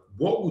paper.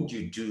 What would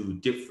you do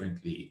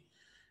differently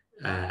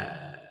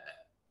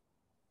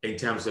in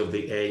terms of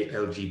the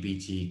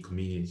LGBT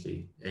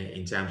community,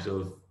 in terms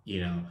of, you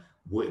know,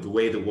 the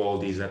way the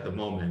world is at the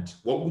moment?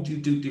 What would you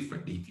do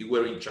differently if you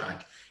were in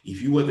charge?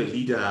 If you were the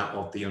leader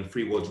of the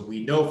unfree world?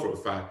 We know for a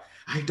fact,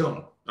 I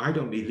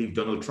don't believe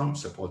Donald Trump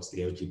supports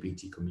the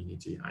LGBT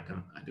community. I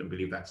don't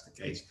believe that's the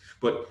case.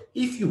 But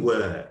if you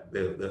were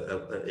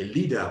a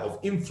leader of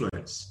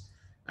influence,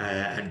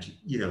 and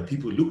you know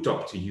people looked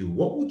up to you,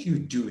 what would you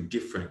do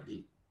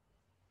differently?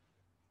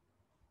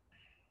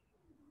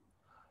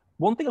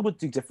 One thing I would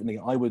do differently,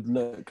 I would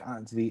look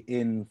at the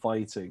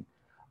infighting.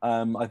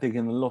 I think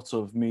in a lot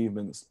of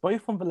movements,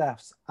 both on the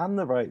left and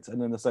the right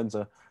and in the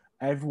centre,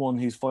 everyone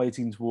who's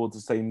fighting towards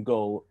the same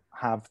goal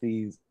have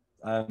these.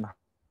 I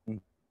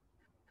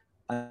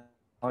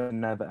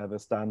never ever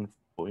stand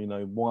for, you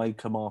know, why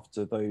come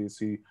after those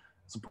who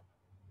support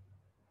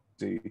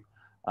you?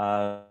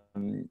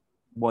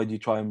 Why do you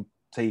try and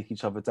take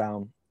each other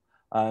down?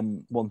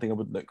 One thing I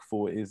would look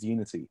for is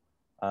unity.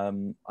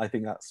 I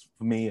think that's,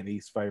 for me at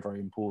least, very, very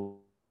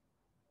important.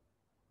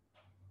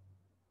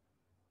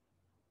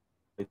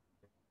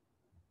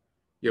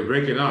 You're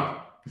breaking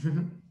up.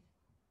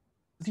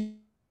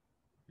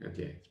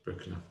 Okay, it's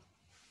breaking up.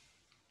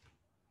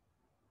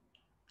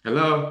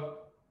 Hello?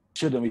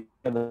 Shouldn't we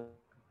together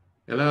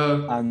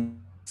Hello?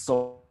 and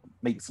so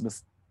make some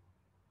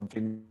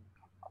something?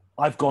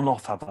 I've gone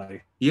off, have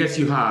I? Yes,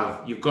 you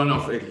have. You've gone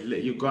off.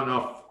 You've gone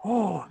off.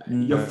 Oh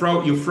no,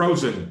 You're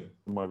frozen.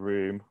 in my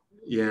room.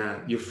 Yeah,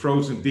 you're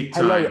frozen big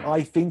Hello, time.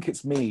 I think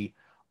it's me.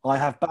 I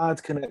have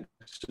bad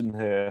connection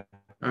here.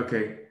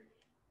 Okay.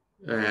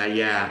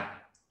 Yeah.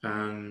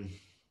 Um,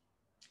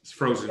 it's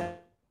frozen.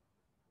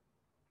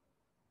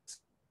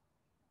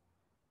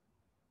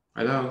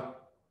 Hello?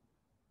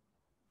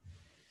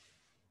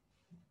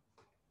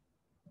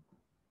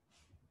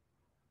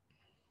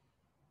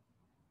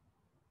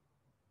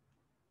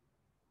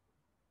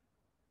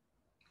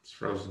 It's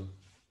frozen.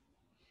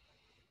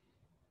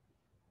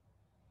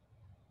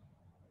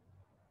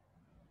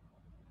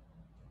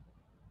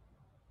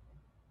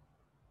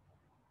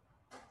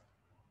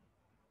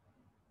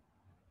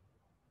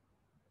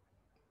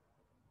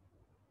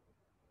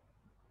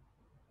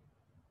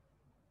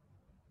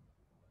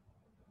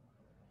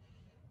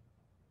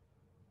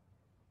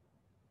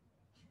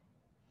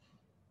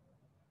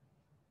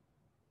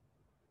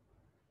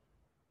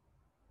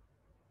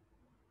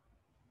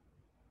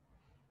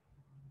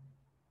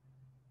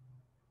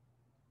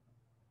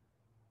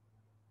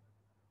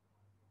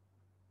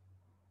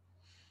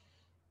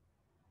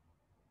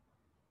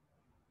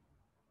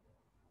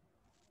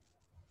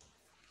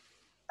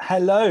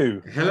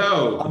 Hello, I'm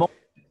Hello. on a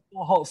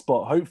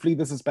hotspot. Hopefully,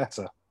 this is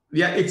better.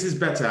 Yeah, it is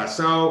better.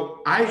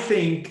 So I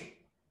think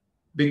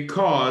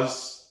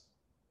because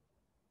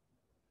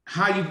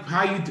how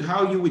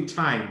you with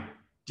time?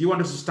 Do you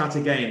want us to start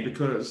again?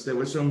 Because there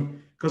was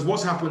some because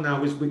what's happened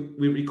now is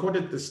we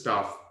recorded the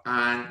stuff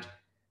and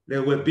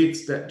there were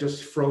bits that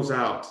just froze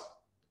out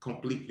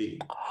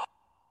completely.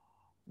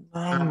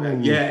 And No.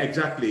 yeah,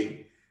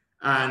 exactly.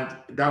 And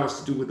that was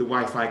to do with the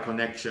Wi-Fi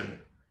connection,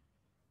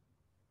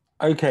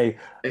 Okay. Do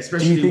you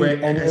especially think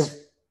where any of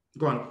as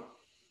go on.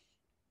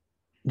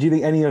 Do you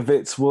think any of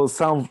it was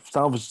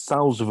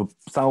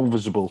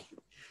salvageable?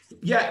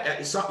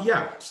 Yeah,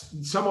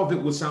 some of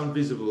it will sound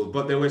visible,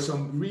 but there were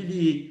some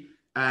really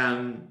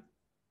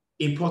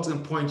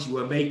important points you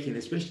were making,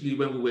 especially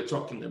when we were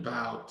talking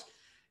about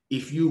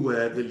if you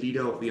were the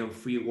leader of the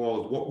unfree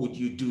world, what would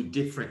you do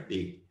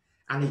differently?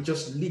 And it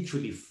just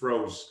literally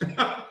froze.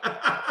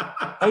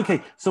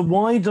 Okay, so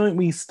why don't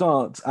we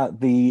start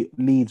at the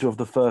leader of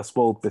the first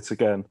world bit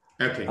again,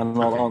 Okay, and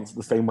I'll okay, answer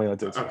the same way I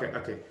did.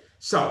 okay.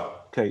 So,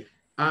 Okay.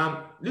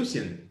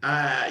 Lucien,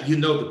 you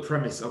know the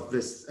premise of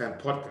this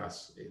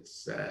podcast.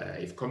 It's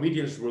if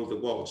comedians rule the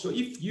world. So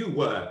if you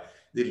were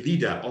the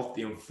leader of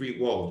the unfree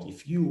world,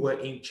 if you were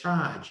in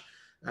charge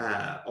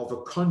of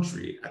a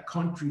country that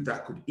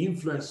could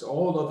influence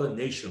all other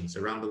nations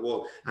around the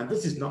world, and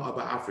this is not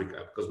about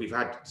Africa, because we've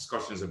had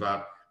discussions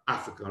about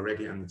Africa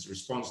already and its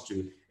response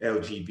to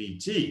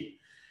LGBT,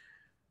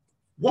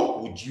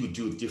 what would you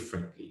do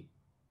differently?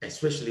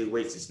 Especially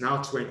when it's now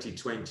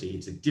 2020,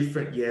 it's a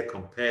different year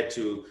compared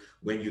to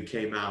when you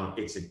came out.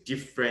 It's a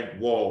different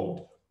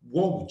world.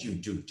 What would you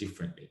do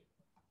differently?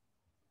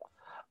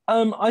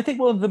 I think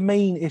one of the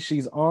main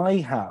issues I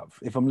have,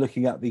 if I'm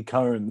looking at the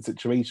current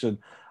situation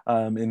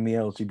in the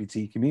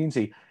LGBT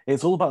community,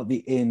 it's all about the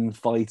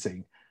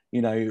infighting.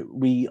 You know,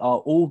 we are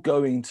all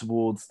going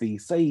towards the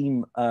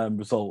same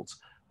result,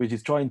 which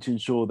is trying to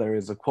ensure there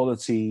is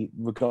equality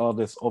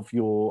regardless of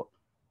your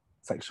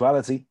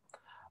sexuality.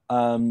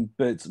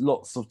 But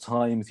lots of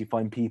times you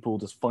find people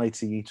just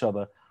fighting each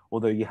other,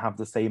 although you have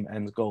the same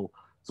end goal.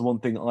 So one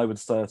thing I would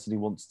certainly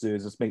want to do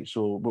is just make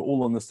sure we're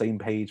all on the same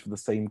page for the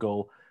same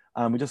goal.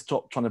 And we just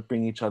stop trying to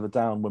bring each other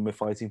down when we're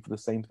fighting for the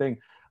same thing.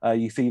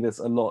 You see this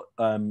a lot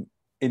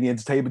in the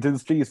entertainment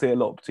industry. You see it a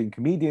lot between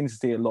comedians. You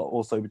see it a lot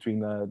also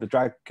between the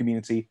drag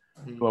community,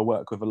 who I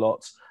work with a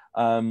lot.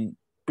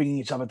 Bringing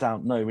each other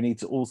down. No, we need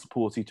to all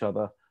support each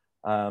other.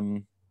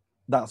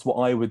 That's what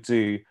I would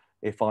do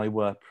if I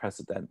were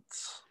president.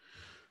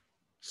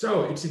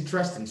 So it's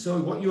interesting. So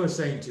what you are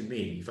saying to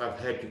me, if I've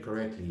heard you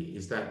correctly,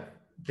 is that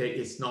there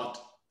is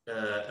not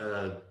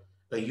a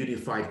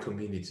unified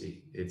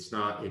community. It's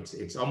not.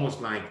 It's almost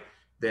like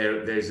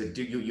there's a.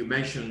 You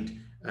mentioned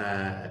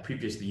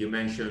previously. You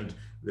mentioned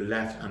the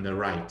left and the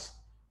right.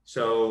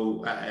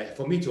 So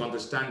for me to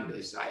understand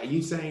this, are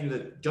you saying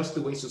that just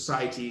the way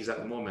society is at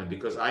the moment?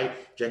 Because I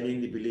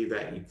genuinely believe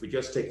that if we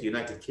just take the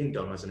United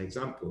Kingdom as an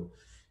example,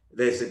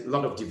 there's a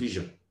lot of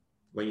division.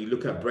 When you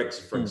look at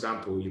Brexit, for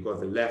example, you've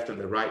got the left and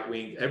the right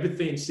wing.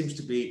 Everything seems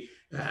to be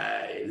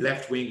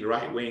left wing,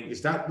 right wing.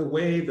 Is that the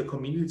way the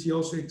community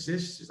also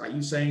exists? Are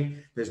you saying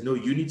there's no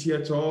unity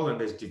at all and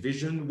there's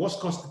division? What's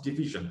caused the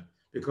division?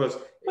 Because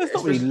Well, it's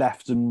not really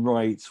left and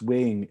right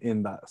wing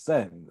in that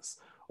sense.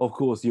 Of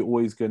course, you're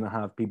always going to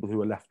have people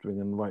who are left wing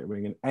and right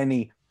wing in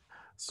any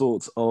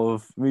sort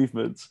of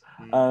movement.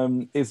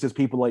 It's just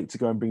people like to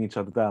go and bring each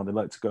other down. They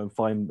like to go and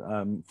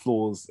find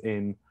flaws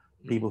in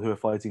people who are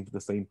fighting for the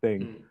same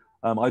thing.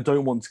 I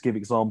don't want to give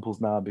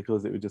examples now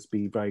because it would just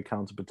be very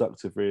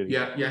counterproductive, really.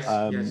 Yeah, yes.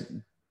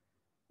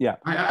 Yeah.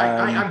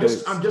 I'm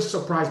just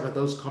surprised by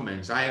those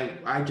comments.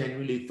 I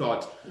genuinely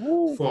thought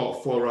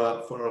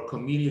for a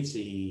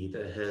community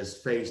that has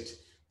faced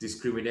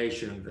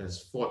discrimination, that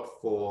has fought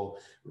for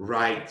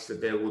rights, that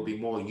there will be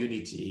more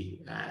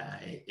unity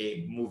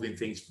in moving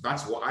things.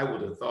 That's what I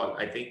would have thought.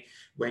 I think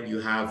when you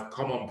have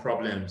common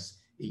problems,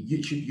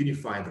 you should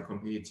unify the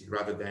community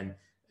rather than.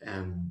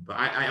 But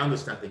I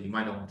understand that you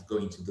might not want to go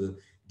into the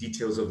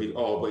details of it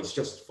all, but it's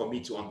just for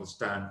me to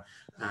understand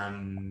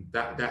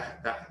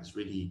that is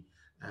really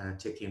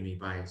taking me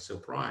by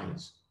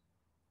surprise.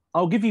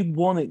 I'll give you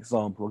one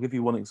example.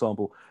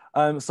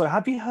 So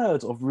have you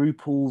heard of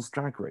RuPaul's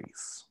Drag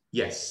Race?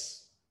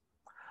 Yes.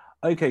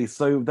 Okay,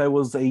 so there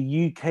was a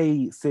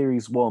UK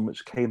Series 1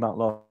 which came out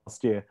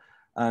last year,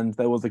 and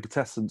there was a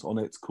contestant on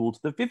it called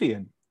the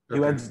Vivian,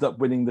 who ended up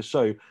winning the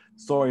show.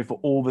 Sorry for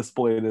all the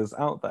spoilers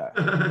out there.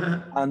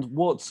 And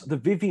what the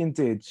Vivian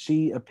did,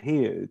 she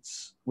appeared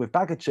with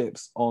Bag of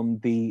Chips on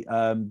the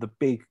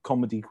big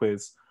comedy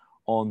quiz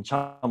on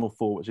Channel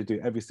 4, which they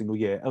do every single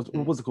year.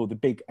 What was it called? The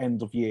big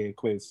end of year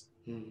quiz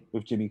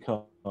with Jimmy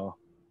Carr.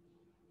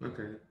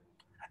 Okay.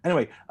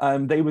 Anyway,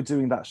 they were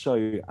doing that show,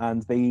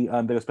 and they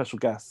were special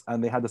guests,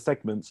 and they had a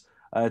segment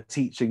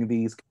teaching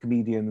these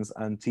comedians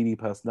and TV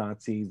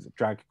personalities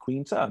drag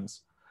queen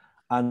terms.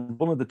 And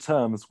one of the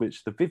terms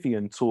which the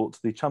Vivian taught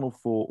the Channel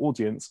 4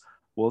 audience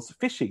was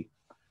fishy,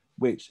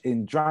 which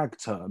in drag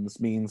terms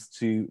means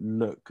to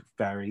look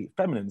very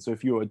feminine. So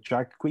if you're a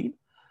drag queen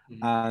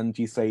and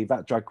you say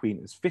that drag queen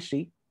is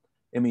fishy,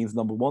 it means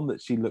number one,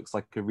 that she looks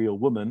like a real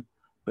woman,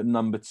 but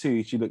number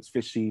two, she looks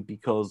fishy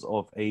because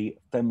of a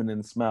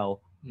feminine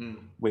smell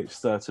which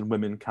certain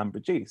women can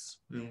produce.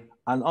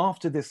 And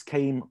after this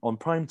came on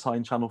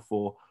primetime Channel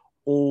 4,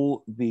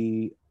 all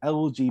the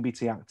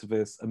LGBT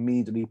activists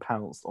immediately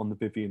pounced on the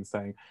Vivian,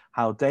 saying,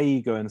 how dare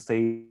you go and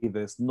say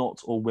this?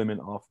 Not all women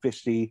are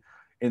fishy.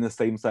 In the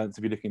same sense,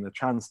 if you're looking at the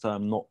trans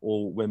term, not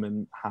all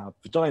women have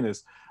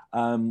vaginas.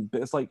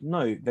 But it's like,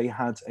 no, they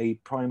had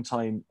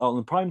on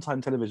the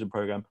primetime television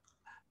program,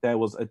 there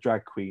was a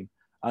drag queen.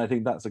 And I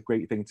think that's a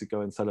great thing to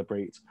go and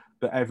celebrate.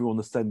 But everyone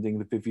was sending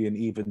the Vivian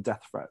even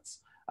death threats.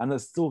 And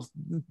there's still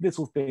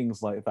little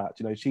things like that.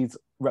 You know, she's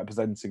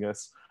representing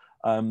us.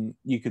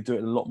 You could do it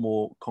in a lot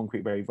more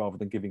concrete way rather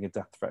than giving a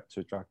death threat to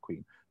a drag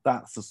queen.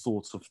 That's the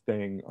sort of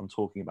thing I'm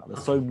talking about.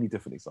 There's so many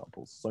different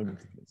examples.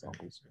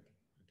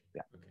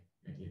 Yeah.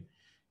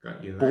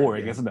 Got you.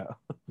 Boring, isn't it?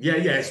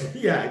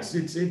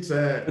 It's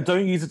But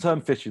don't use the term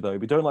fishy, though.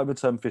 We don't like the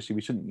term fishy. We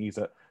shouldn't use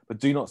it. But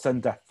do not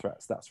send death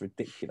threats. That's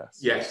ridiculous.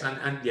 Yes, and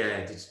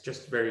it's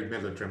just very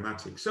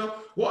melodramatic. So,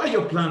 what are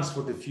your plans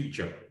for the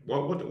future?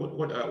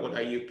 What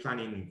are you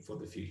planning for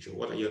the future?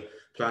 What are your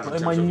plans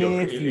in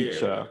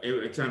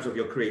terms of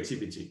your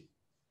creativity?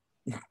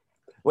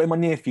 Well, in my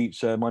near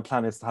future, my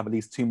plan is to have at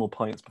least 2 more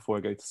pints before I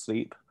go to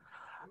sleep,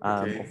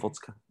 of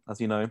vodka,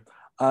 as you know.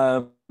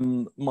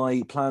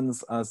 My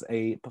plans as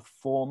a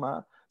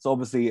performer, so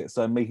obviously it's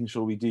making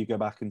sure we do go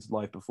back into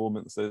live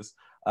performances.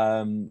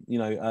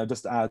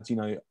 Just to add,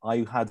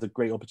 I had a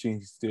great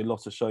opportunity to do a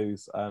lot of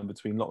shows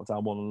between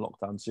lockdown 1 and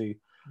lockdown 2.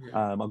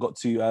 I got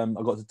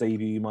to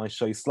debut my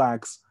show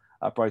Slags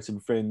at Brighton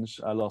Fringe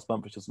last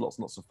month, which was lots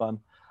and lots of fun.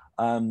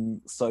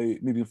 So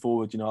moving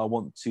forward, I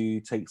want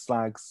to take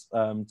Slags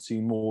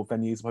to more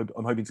venues.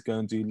 I'm hoping to go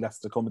and do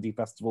Leicester Comedy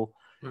Festival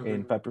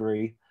in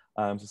February.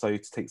 So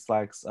to take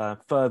Slags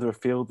further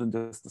afield than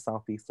just the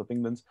southeast of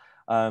England.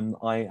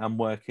 I am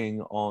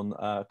working on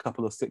a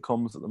couple of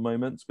sitcoms at the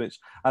moment, which,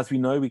 as we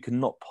know, we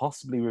cannot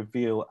possibly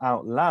reveal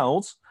out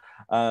loud.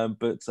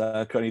 But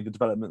currently the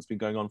development's been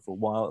going on for a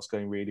while. It's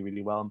going really,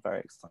 really well. I'm very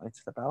excited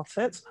about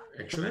it.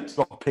 Excellent.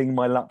 Dropping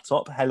my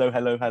laptop. Hello.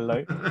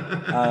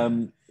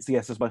 So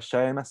yes, it's my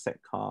show, my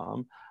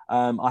sitcom.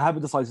 I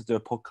haven't decided to do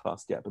a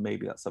podcast yet, but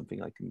maybe that's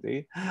something I can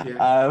do.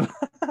 I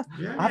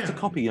have to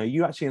copy you.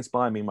 You actually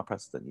inspire me, my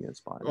president. You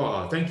inspire me.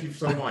 Oh, thank you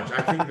so much.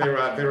 I think there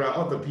are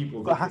other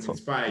people that can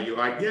inspire you.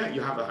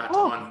 You have a hat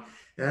on.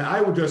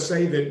 I would just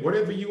say that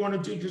whatever you want to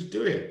do, just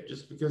do it.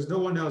 Just because no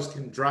one else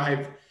can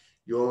drive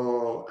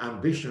your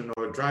ambition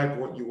or drive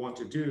what you want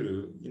to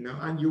do,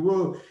 and you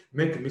will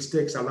make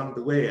mistakes along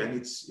the way, and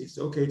it's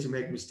okay to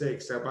make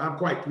mistakes. But I'm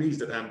quite pleased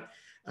that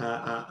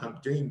I'm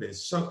doing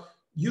this. So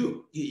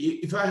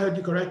if I heard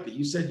you correctly,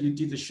 you said you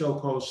did a show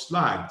called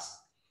Slags.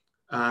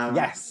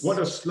 Yes. What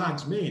does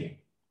Slags mean?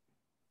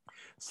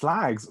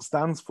 Slags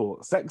stands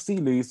for Sexy,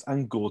 Loose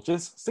and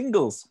Gorgeous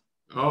Singles.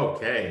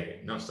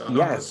 Okay.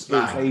 Yes,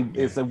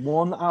 it's a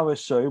 1-hour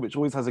show which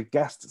always has a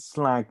guest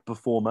slag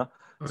performer.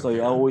 Okay. So I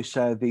always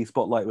share the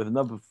spotlight with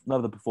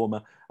another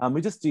performer, and we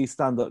just do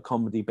stand-up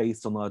comedy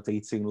based on our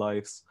dating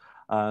lives.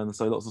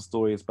 So lots of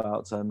stories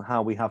about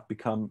how we have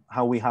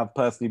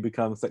personally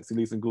become sexy,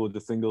 loose and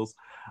gorgeous singles.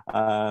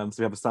 So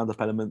we have a stand-up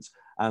element,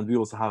 and we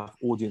also have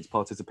audience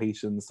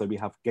participation. So we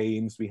have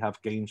games, we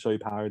have game show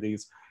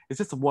parodies. It's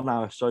just a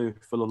 1-hour show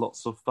full of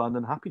lots of fun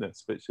and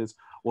happiness, which is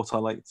what I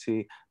like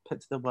to put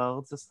to the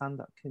world as a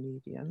stand-up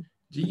comedian.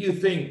 Do you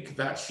think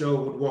that show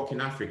would work in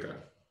Africa?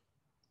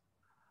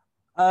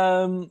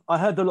 I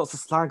heard there are lots of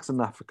slags in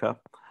Africa.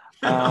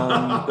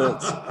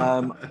 but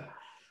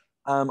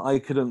I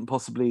couldn't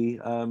possibly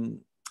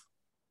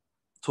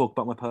talk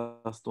about my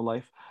personal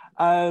life.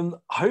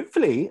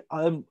 Hopefully,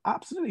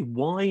 absolutely,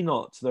 why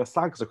not? There are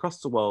slags across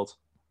the world.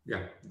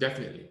 Yeah,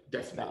 definitely,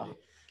 definitely.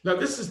 Now,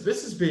 this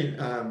has been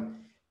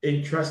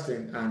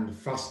interesting and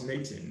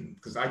fascinating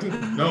because I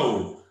didn't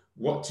know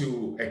what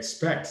to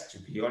expect, to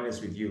be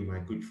honest with you, my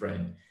good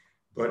friend.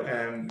 But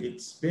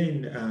it's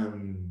been,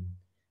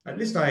 at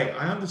least I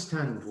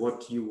understand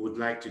what you would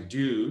like to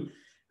do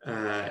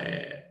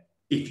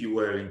if you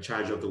were in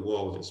charge of the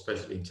world,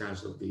 especially in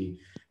terms of the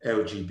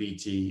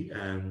LGBT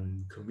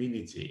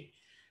community.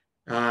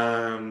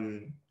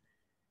 Um,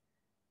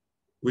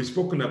 We've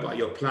spoken about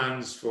your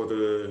plans for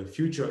the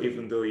future,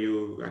 even though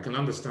I can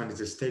understand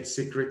it's a state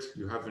secret.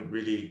 You haven't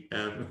really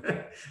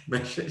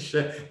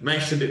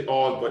mentioned it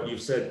all, but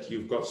you've said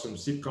you've got some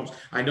sitcoms.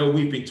 I know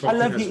we've been I talking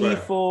love you,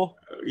 as well.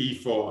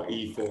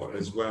 E4. E4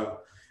 as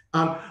well.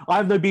 I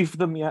have no beef with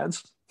them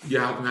yet. You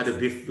haven't had a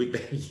beef with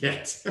them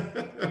yet.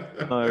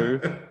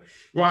 No.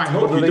 Well, I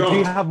hope you they don't.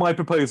 do have my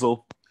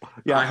proposal.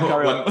 Yeah, I hope.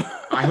 carry on.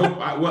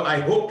 I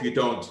hope you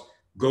don't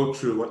go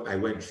through what I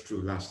went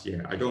through last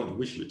year. I don't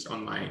wish it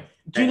on my.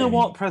 Do you know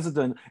what,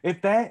 President?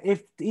 If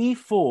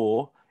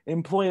E4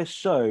 employ a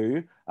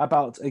show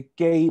about a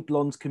gay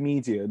blonde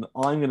comedian,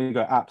 I'm going to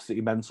go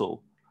absolutely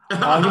mental.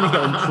 I'm going to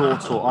get on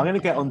Short Talk. I'm going to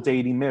get on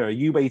Daily Mirror.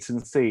 You wait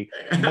and see.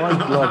 My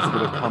gloves are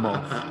going to come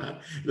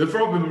off. The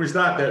problem is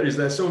that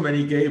there's so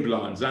many gay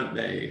blondes, aren't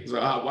they?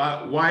 So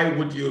why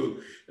would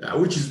you?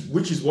 Which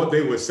is what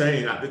they were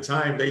saying at the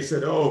time. They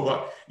said, "Oh,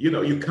 but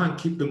you can't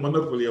keep the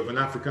monopoly of an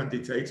African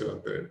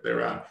dictator.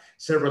 There are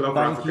several other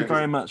African." Thank you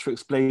very much for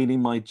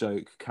explaining my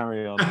joke.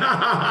 Carry on.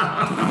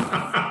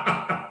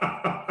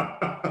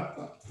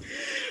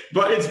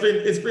 But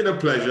it's been a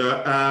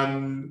pleasure.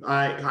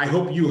 I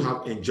hope you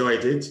have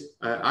enjoyed it.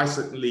 I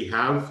certainly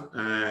have.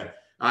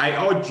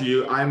 I urge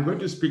you. I'm going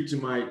to speak to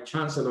my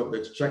Chancellor of the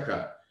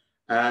Exchequer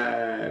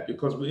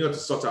because we need to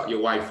sort out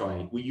your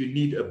Wi-Fi. You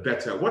need a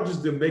better. What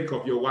is the make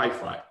of your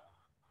Wi-Fi?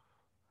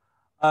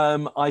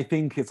 I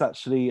think it's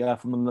actually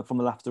from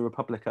the Laughter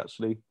Republic.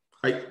 Actually,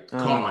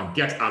 come on,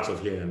 get out of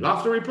here,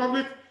 Laughter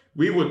Republic.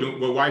 We would do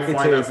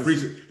Wi-Fi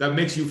that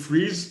makes you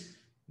freeze.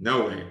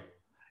 No way.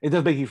 It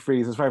does make you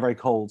freeze. It's very, very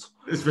cold.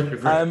 It's very,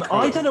 very cold.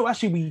 I don't know.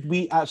 Actually,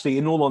 we actually,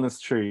 in all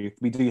honest truth,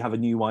 we do have a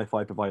new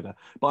Wi-Fi provider.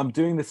 But I'm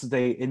doing this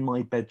today in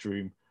my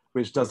bedroom,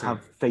 which does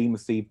have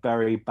famously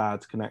very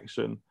bad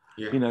connection.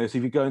 Yeah. So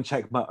if you go and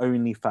check my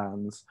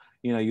OnlyFans,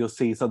 you'll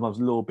see sometimes a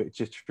little bit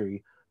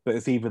jittery, but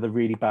it's either the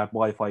really bad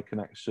Wi-Fi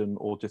connection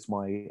or just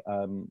my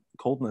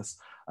coldness.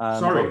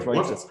 Sorry,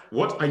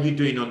 what are you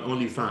doing on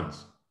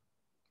OnlyFans?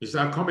 Is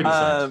that a comedy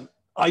site?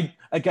 I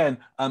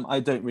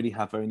don't really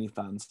have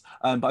OnlyFans,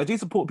 but I do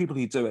support people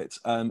who do it.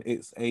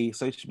 It's a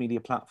social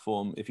media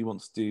platform. If you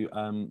want to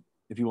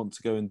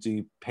go and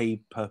do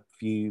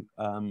pay-per-view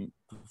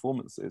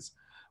performances,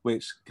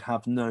 which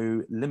have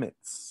no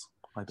limits.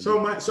 So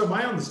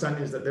my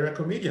understanding is that there are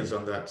comedians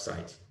on that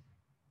site.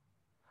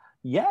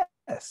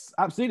 Yes,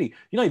 absolutely.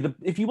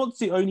 If you want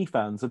to do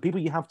OnlyFans, the people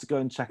you have to go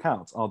and check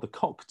out are the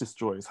Cock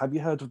Destroyers. Have you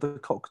heard of the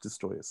Cock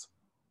Destroyers?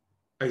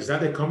 Is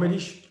that a comedy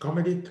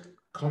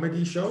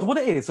show? So what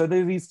it is, so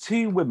there are these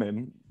two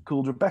women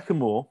called Rebecca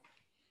Moore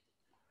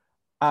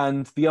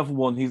and the other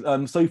one who's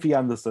Sophie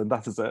Anderson,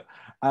 that is it.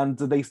 And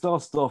they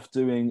started off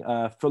doing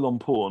full-on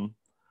porn,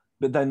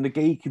 but then the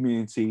gay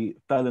community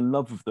fell in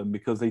love with them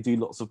because they do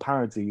lots of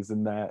parodies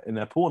in their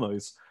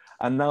pornos.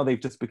 And now they've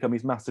just become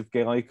these massive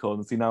gay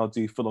icons who now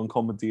do full-on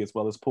comedy as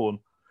well as porn.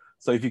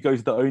 So if you go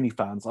to the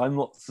OnlyFans,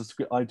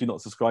 I do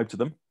not subscribe to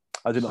them.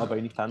 I do not have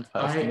OnlyFans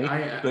personally.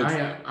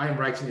 I am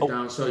writing it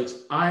down. So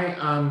it's I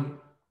am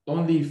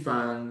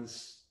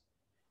OnlyFans.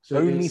 So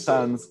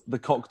OnlyFans, the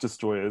Cock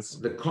Destroyers.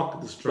 The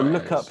Cock Destroyers. So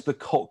look up the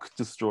Cock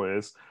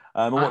Destroyers.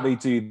 And what they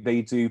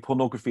do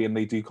pornography and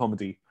they do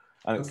comedy.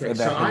 And okay,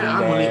 so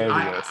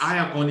I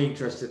am only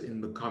interested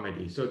in the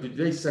comedy. So did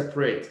they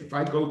separate? If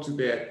I go to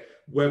their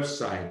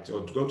website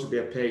or go to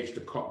their page,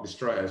 the Cock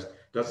Destroyers,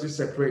 does it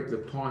separate the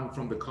porn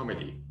from the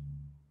comedy?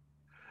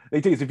 They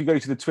do. So if you go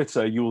to the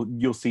Twitter,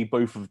 you'll see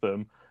both of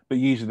them. But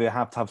usually they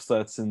have to have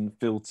certain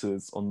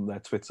filters on their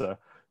Twitter.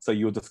 So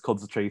you'll just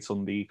concentrate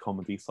on the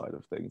comedy side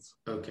of things.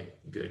 Okay,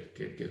 good.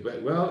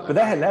 Well, but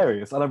they're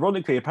hilarious. And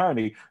ironically,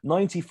 apparently,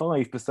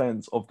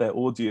 95% of their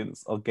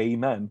audience are gay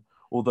men,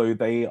 although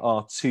they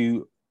are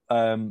two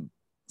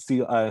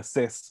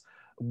cis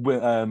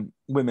women,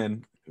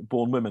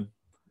 born women.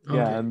 Okay.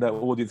 Yeah, and their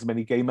audience are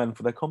many gay men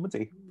for their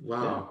comedy.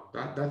 Wow,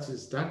 yeah. that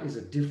is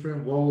a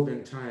different world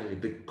entirely.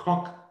 The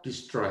Cock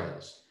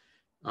Destroyers.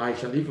 I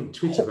shall even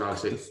tweet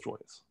about it.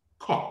 Destroyers.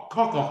 Cock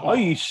or hawk? Oh,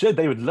 you should.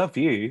 They would love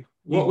you.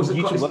 What was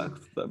it called?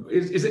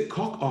 Is it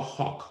Cock or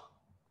Hawk?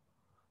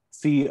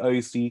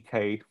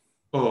 COCK.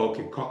 Oh,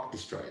 okay. Cock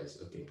Destroyers.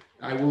 Okay.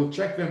 I will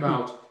check them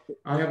out.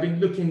 I have been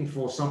looking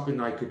for something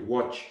I could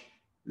watch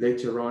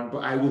later on, but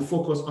I will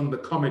focus on the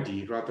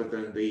comedy rather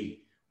than the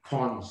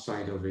porn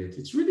side of it.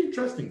 It's really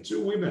interesting.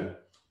 Two women.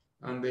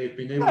 And they've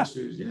been able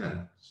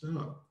to,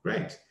 so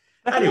great.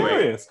 Anyway.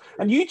 Hilarious.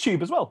 And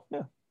YouTube as well.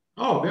 Yeah.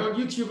 Oh, they're on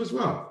YouTube as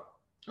well.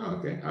 Oh,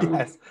 okay.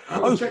 Yes.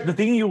 The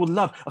thing you will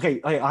love.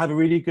 Okay, I have a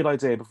really good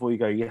idea before you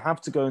go. You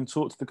have to go and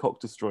talk to the Cock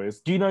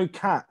Destroyers. Do you know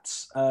Kat,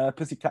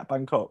 Pussycat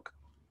Bangkok?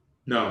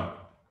 No.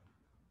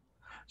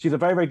 She's a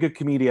very, very good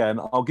comedian.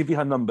 I'll give you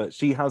her number.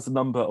 She has the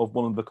number of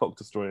one of the Cock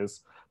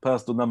Destroyers,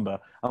 personal number.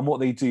 And what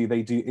they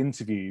do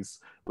interviews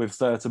with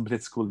certain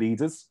political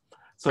leaders.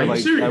 So,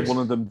 one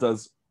of them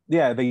does.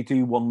 Yeah, they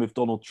do one with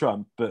Donald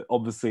Trump, but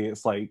obviously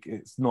it's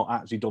not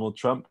actually Donald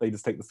Trump. They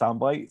just take the sound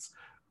bites.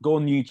 Go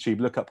on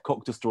YouTube, look up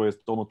Cock Destroyers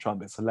Donald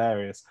Trump. It's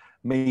hilarious.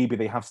 Maybe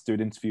they have to do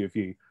an interview with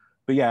you.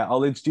 But yeah,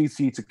 I'll introduce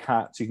you to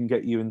Kat. You can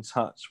get you in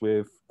touch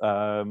with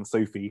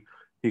Sophie.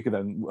 You can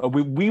then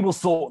we will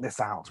sort this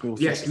out.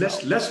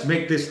 Let's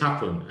make this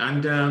happen.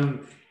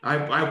 And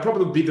I'll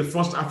probably be the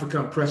first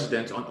African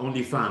president on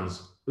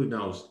OnlyFans. Who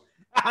knows?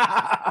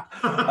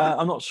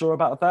 I'm not sure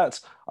about that.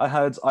 I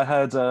heard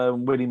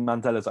Winnie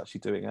Mandela's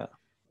actually doing it.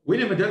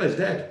 Winnie Mandela's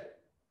dead.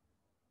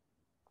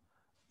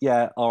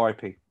 Yeah,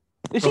 R.I.P.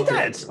 Is she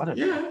dead? I don't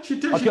know. Yeah, she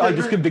did. I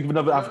just couldn't think of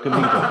another African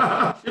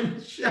leader.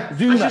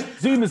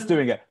 Zuma's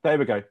doing it. There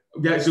we go.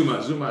 Yeah, Zuma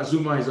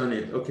is on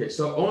it. Okay,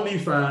 so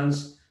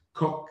OnlyFans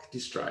Cock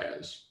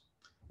Destroyers.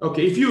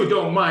 Okay, if you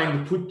don't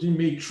mind putting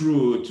me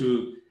through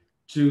to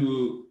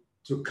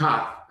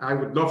Kat, I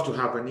would love to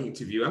have an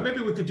interview. And maybe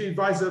we could do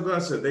vice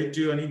versa. They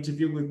do an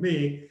interview with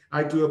me.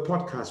 I do a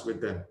podcast with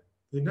them.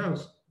 Who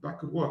knows? That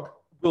could work.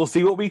 We'll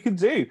see what we can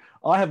do.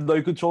 I have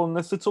no control on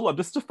this at all. I'm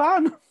just a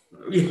fan.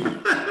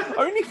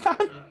 Only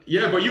fan.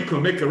 Yeah, but you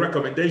can make a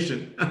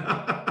recommendation.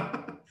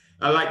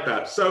 I like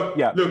that. So,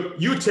 look,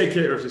 you take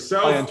care of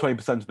yourself. I own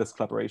 20% of this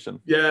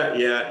collaboration.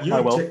 Yeah. I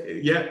will.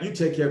 You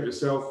take care of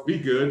yourself. Be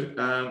good.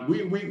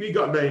 We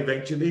got there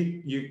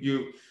eventually.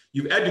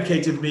 You've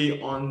educated me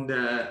on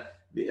the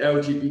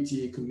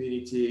LGBT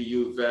community.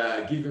 You've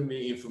given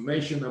me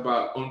information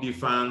about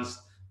OnlyFans,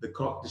 the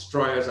Cock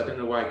Destroyers. I don't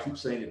know why I keep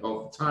saying it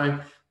all the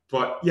time,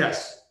 but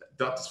yes,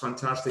 that's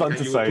fantastic.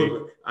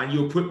 And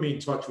you'll put me in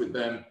touch with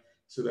them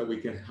so that we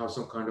can have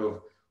some kind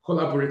of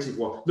collaborative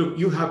work. Look,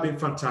 you have been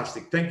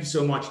fantastic. Thank you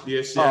so much,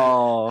 Lucien.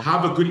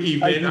 Have a good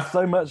evening. Thank you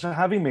so much for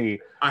having me.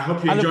 I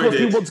hope you enjoyed it. And of course, if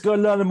you want to go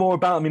and learn more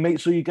about me, make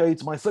sure you go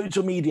to my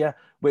social media,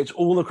 which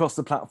all across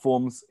the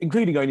platforms,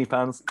 including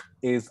OnlyFans,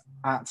 is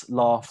at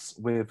Laughs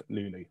with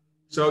Lulu.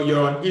 So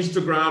you're on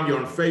Instagram, you're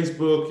on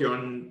Facebook, you're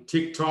on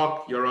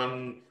TikTok, you're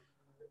on...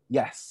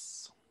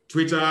 Yes.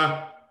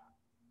 Twitter.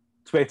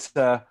 Twitch.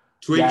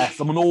 Yes,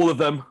 I'm on all of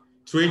them.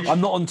 Twitch?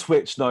 I'm not on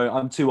Twitch, no.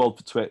 I'm too old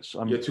for Twitch.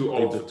 You're too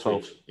old for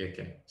Twitch.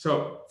 Okay.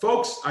 So,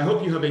 folks, I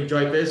hope you have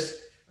enjoyed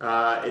this.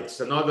 It's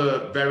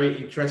another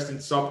very interesting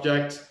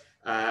subject.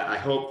 I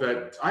hope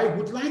that... I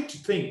would like to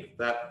think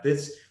that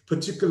this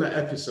particular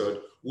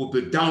episode will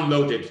be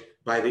downloaded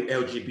by the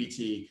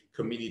LGBT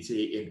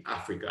community in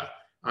Africa.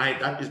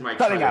 That is my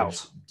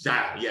challenge.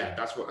 Yeah,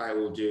 that's what I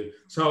will do.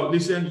 So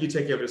listen, you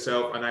take care of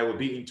yourself, and I will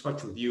be in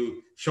touch with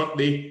you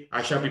shortly.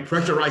 I shall be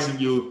pressurizing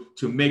you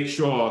to make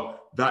sure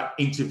that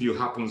interview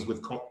happens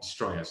with Cock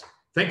Destroyers.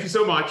 Thank you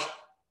so much.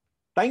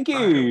 Thank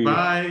you.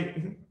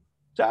 Bye.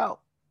 Ciao.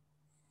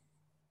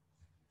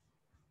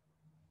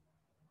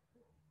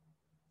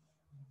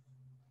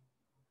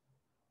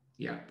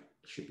 Yeah,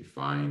 should be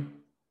fine.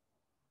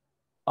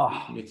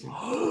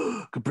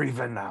 Could breathe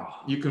in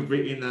now. You can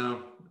breathe in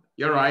now.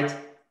 You're right.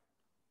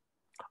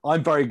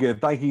 I'm very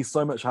good. Thank you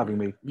so much for having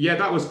me. Yeah,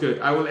 that was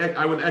good. I will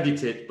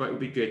edit it, but it'll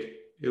be good.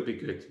 It'll be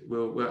good.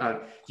 We'll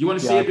do you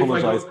want to see it before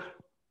I go?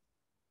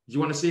 Do you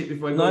want to see it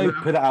before I go? No,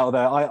 put it out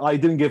there. I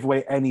didn't give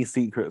away any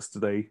secrets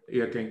today.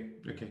 Yeah, okay,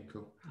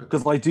 cool.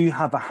 Because I do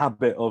have a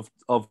habit of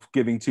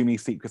giving too many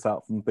secrets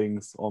out from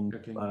things on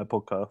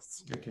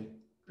podcasts.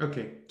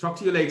 Okay. Talk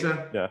to you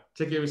later. Yeah.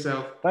 Take care of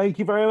yourself. Thank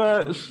you very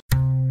much.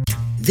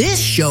 This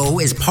show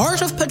is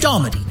part of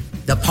Podomedy,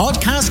 the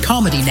podcast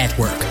comedy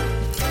network.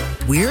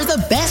 We're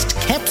the best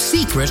kept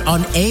secret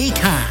on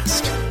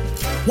Acast.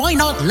 Why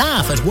not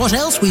laugh at what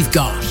else we've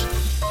got?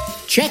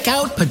 Check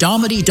out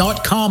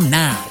podomedy.com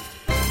now.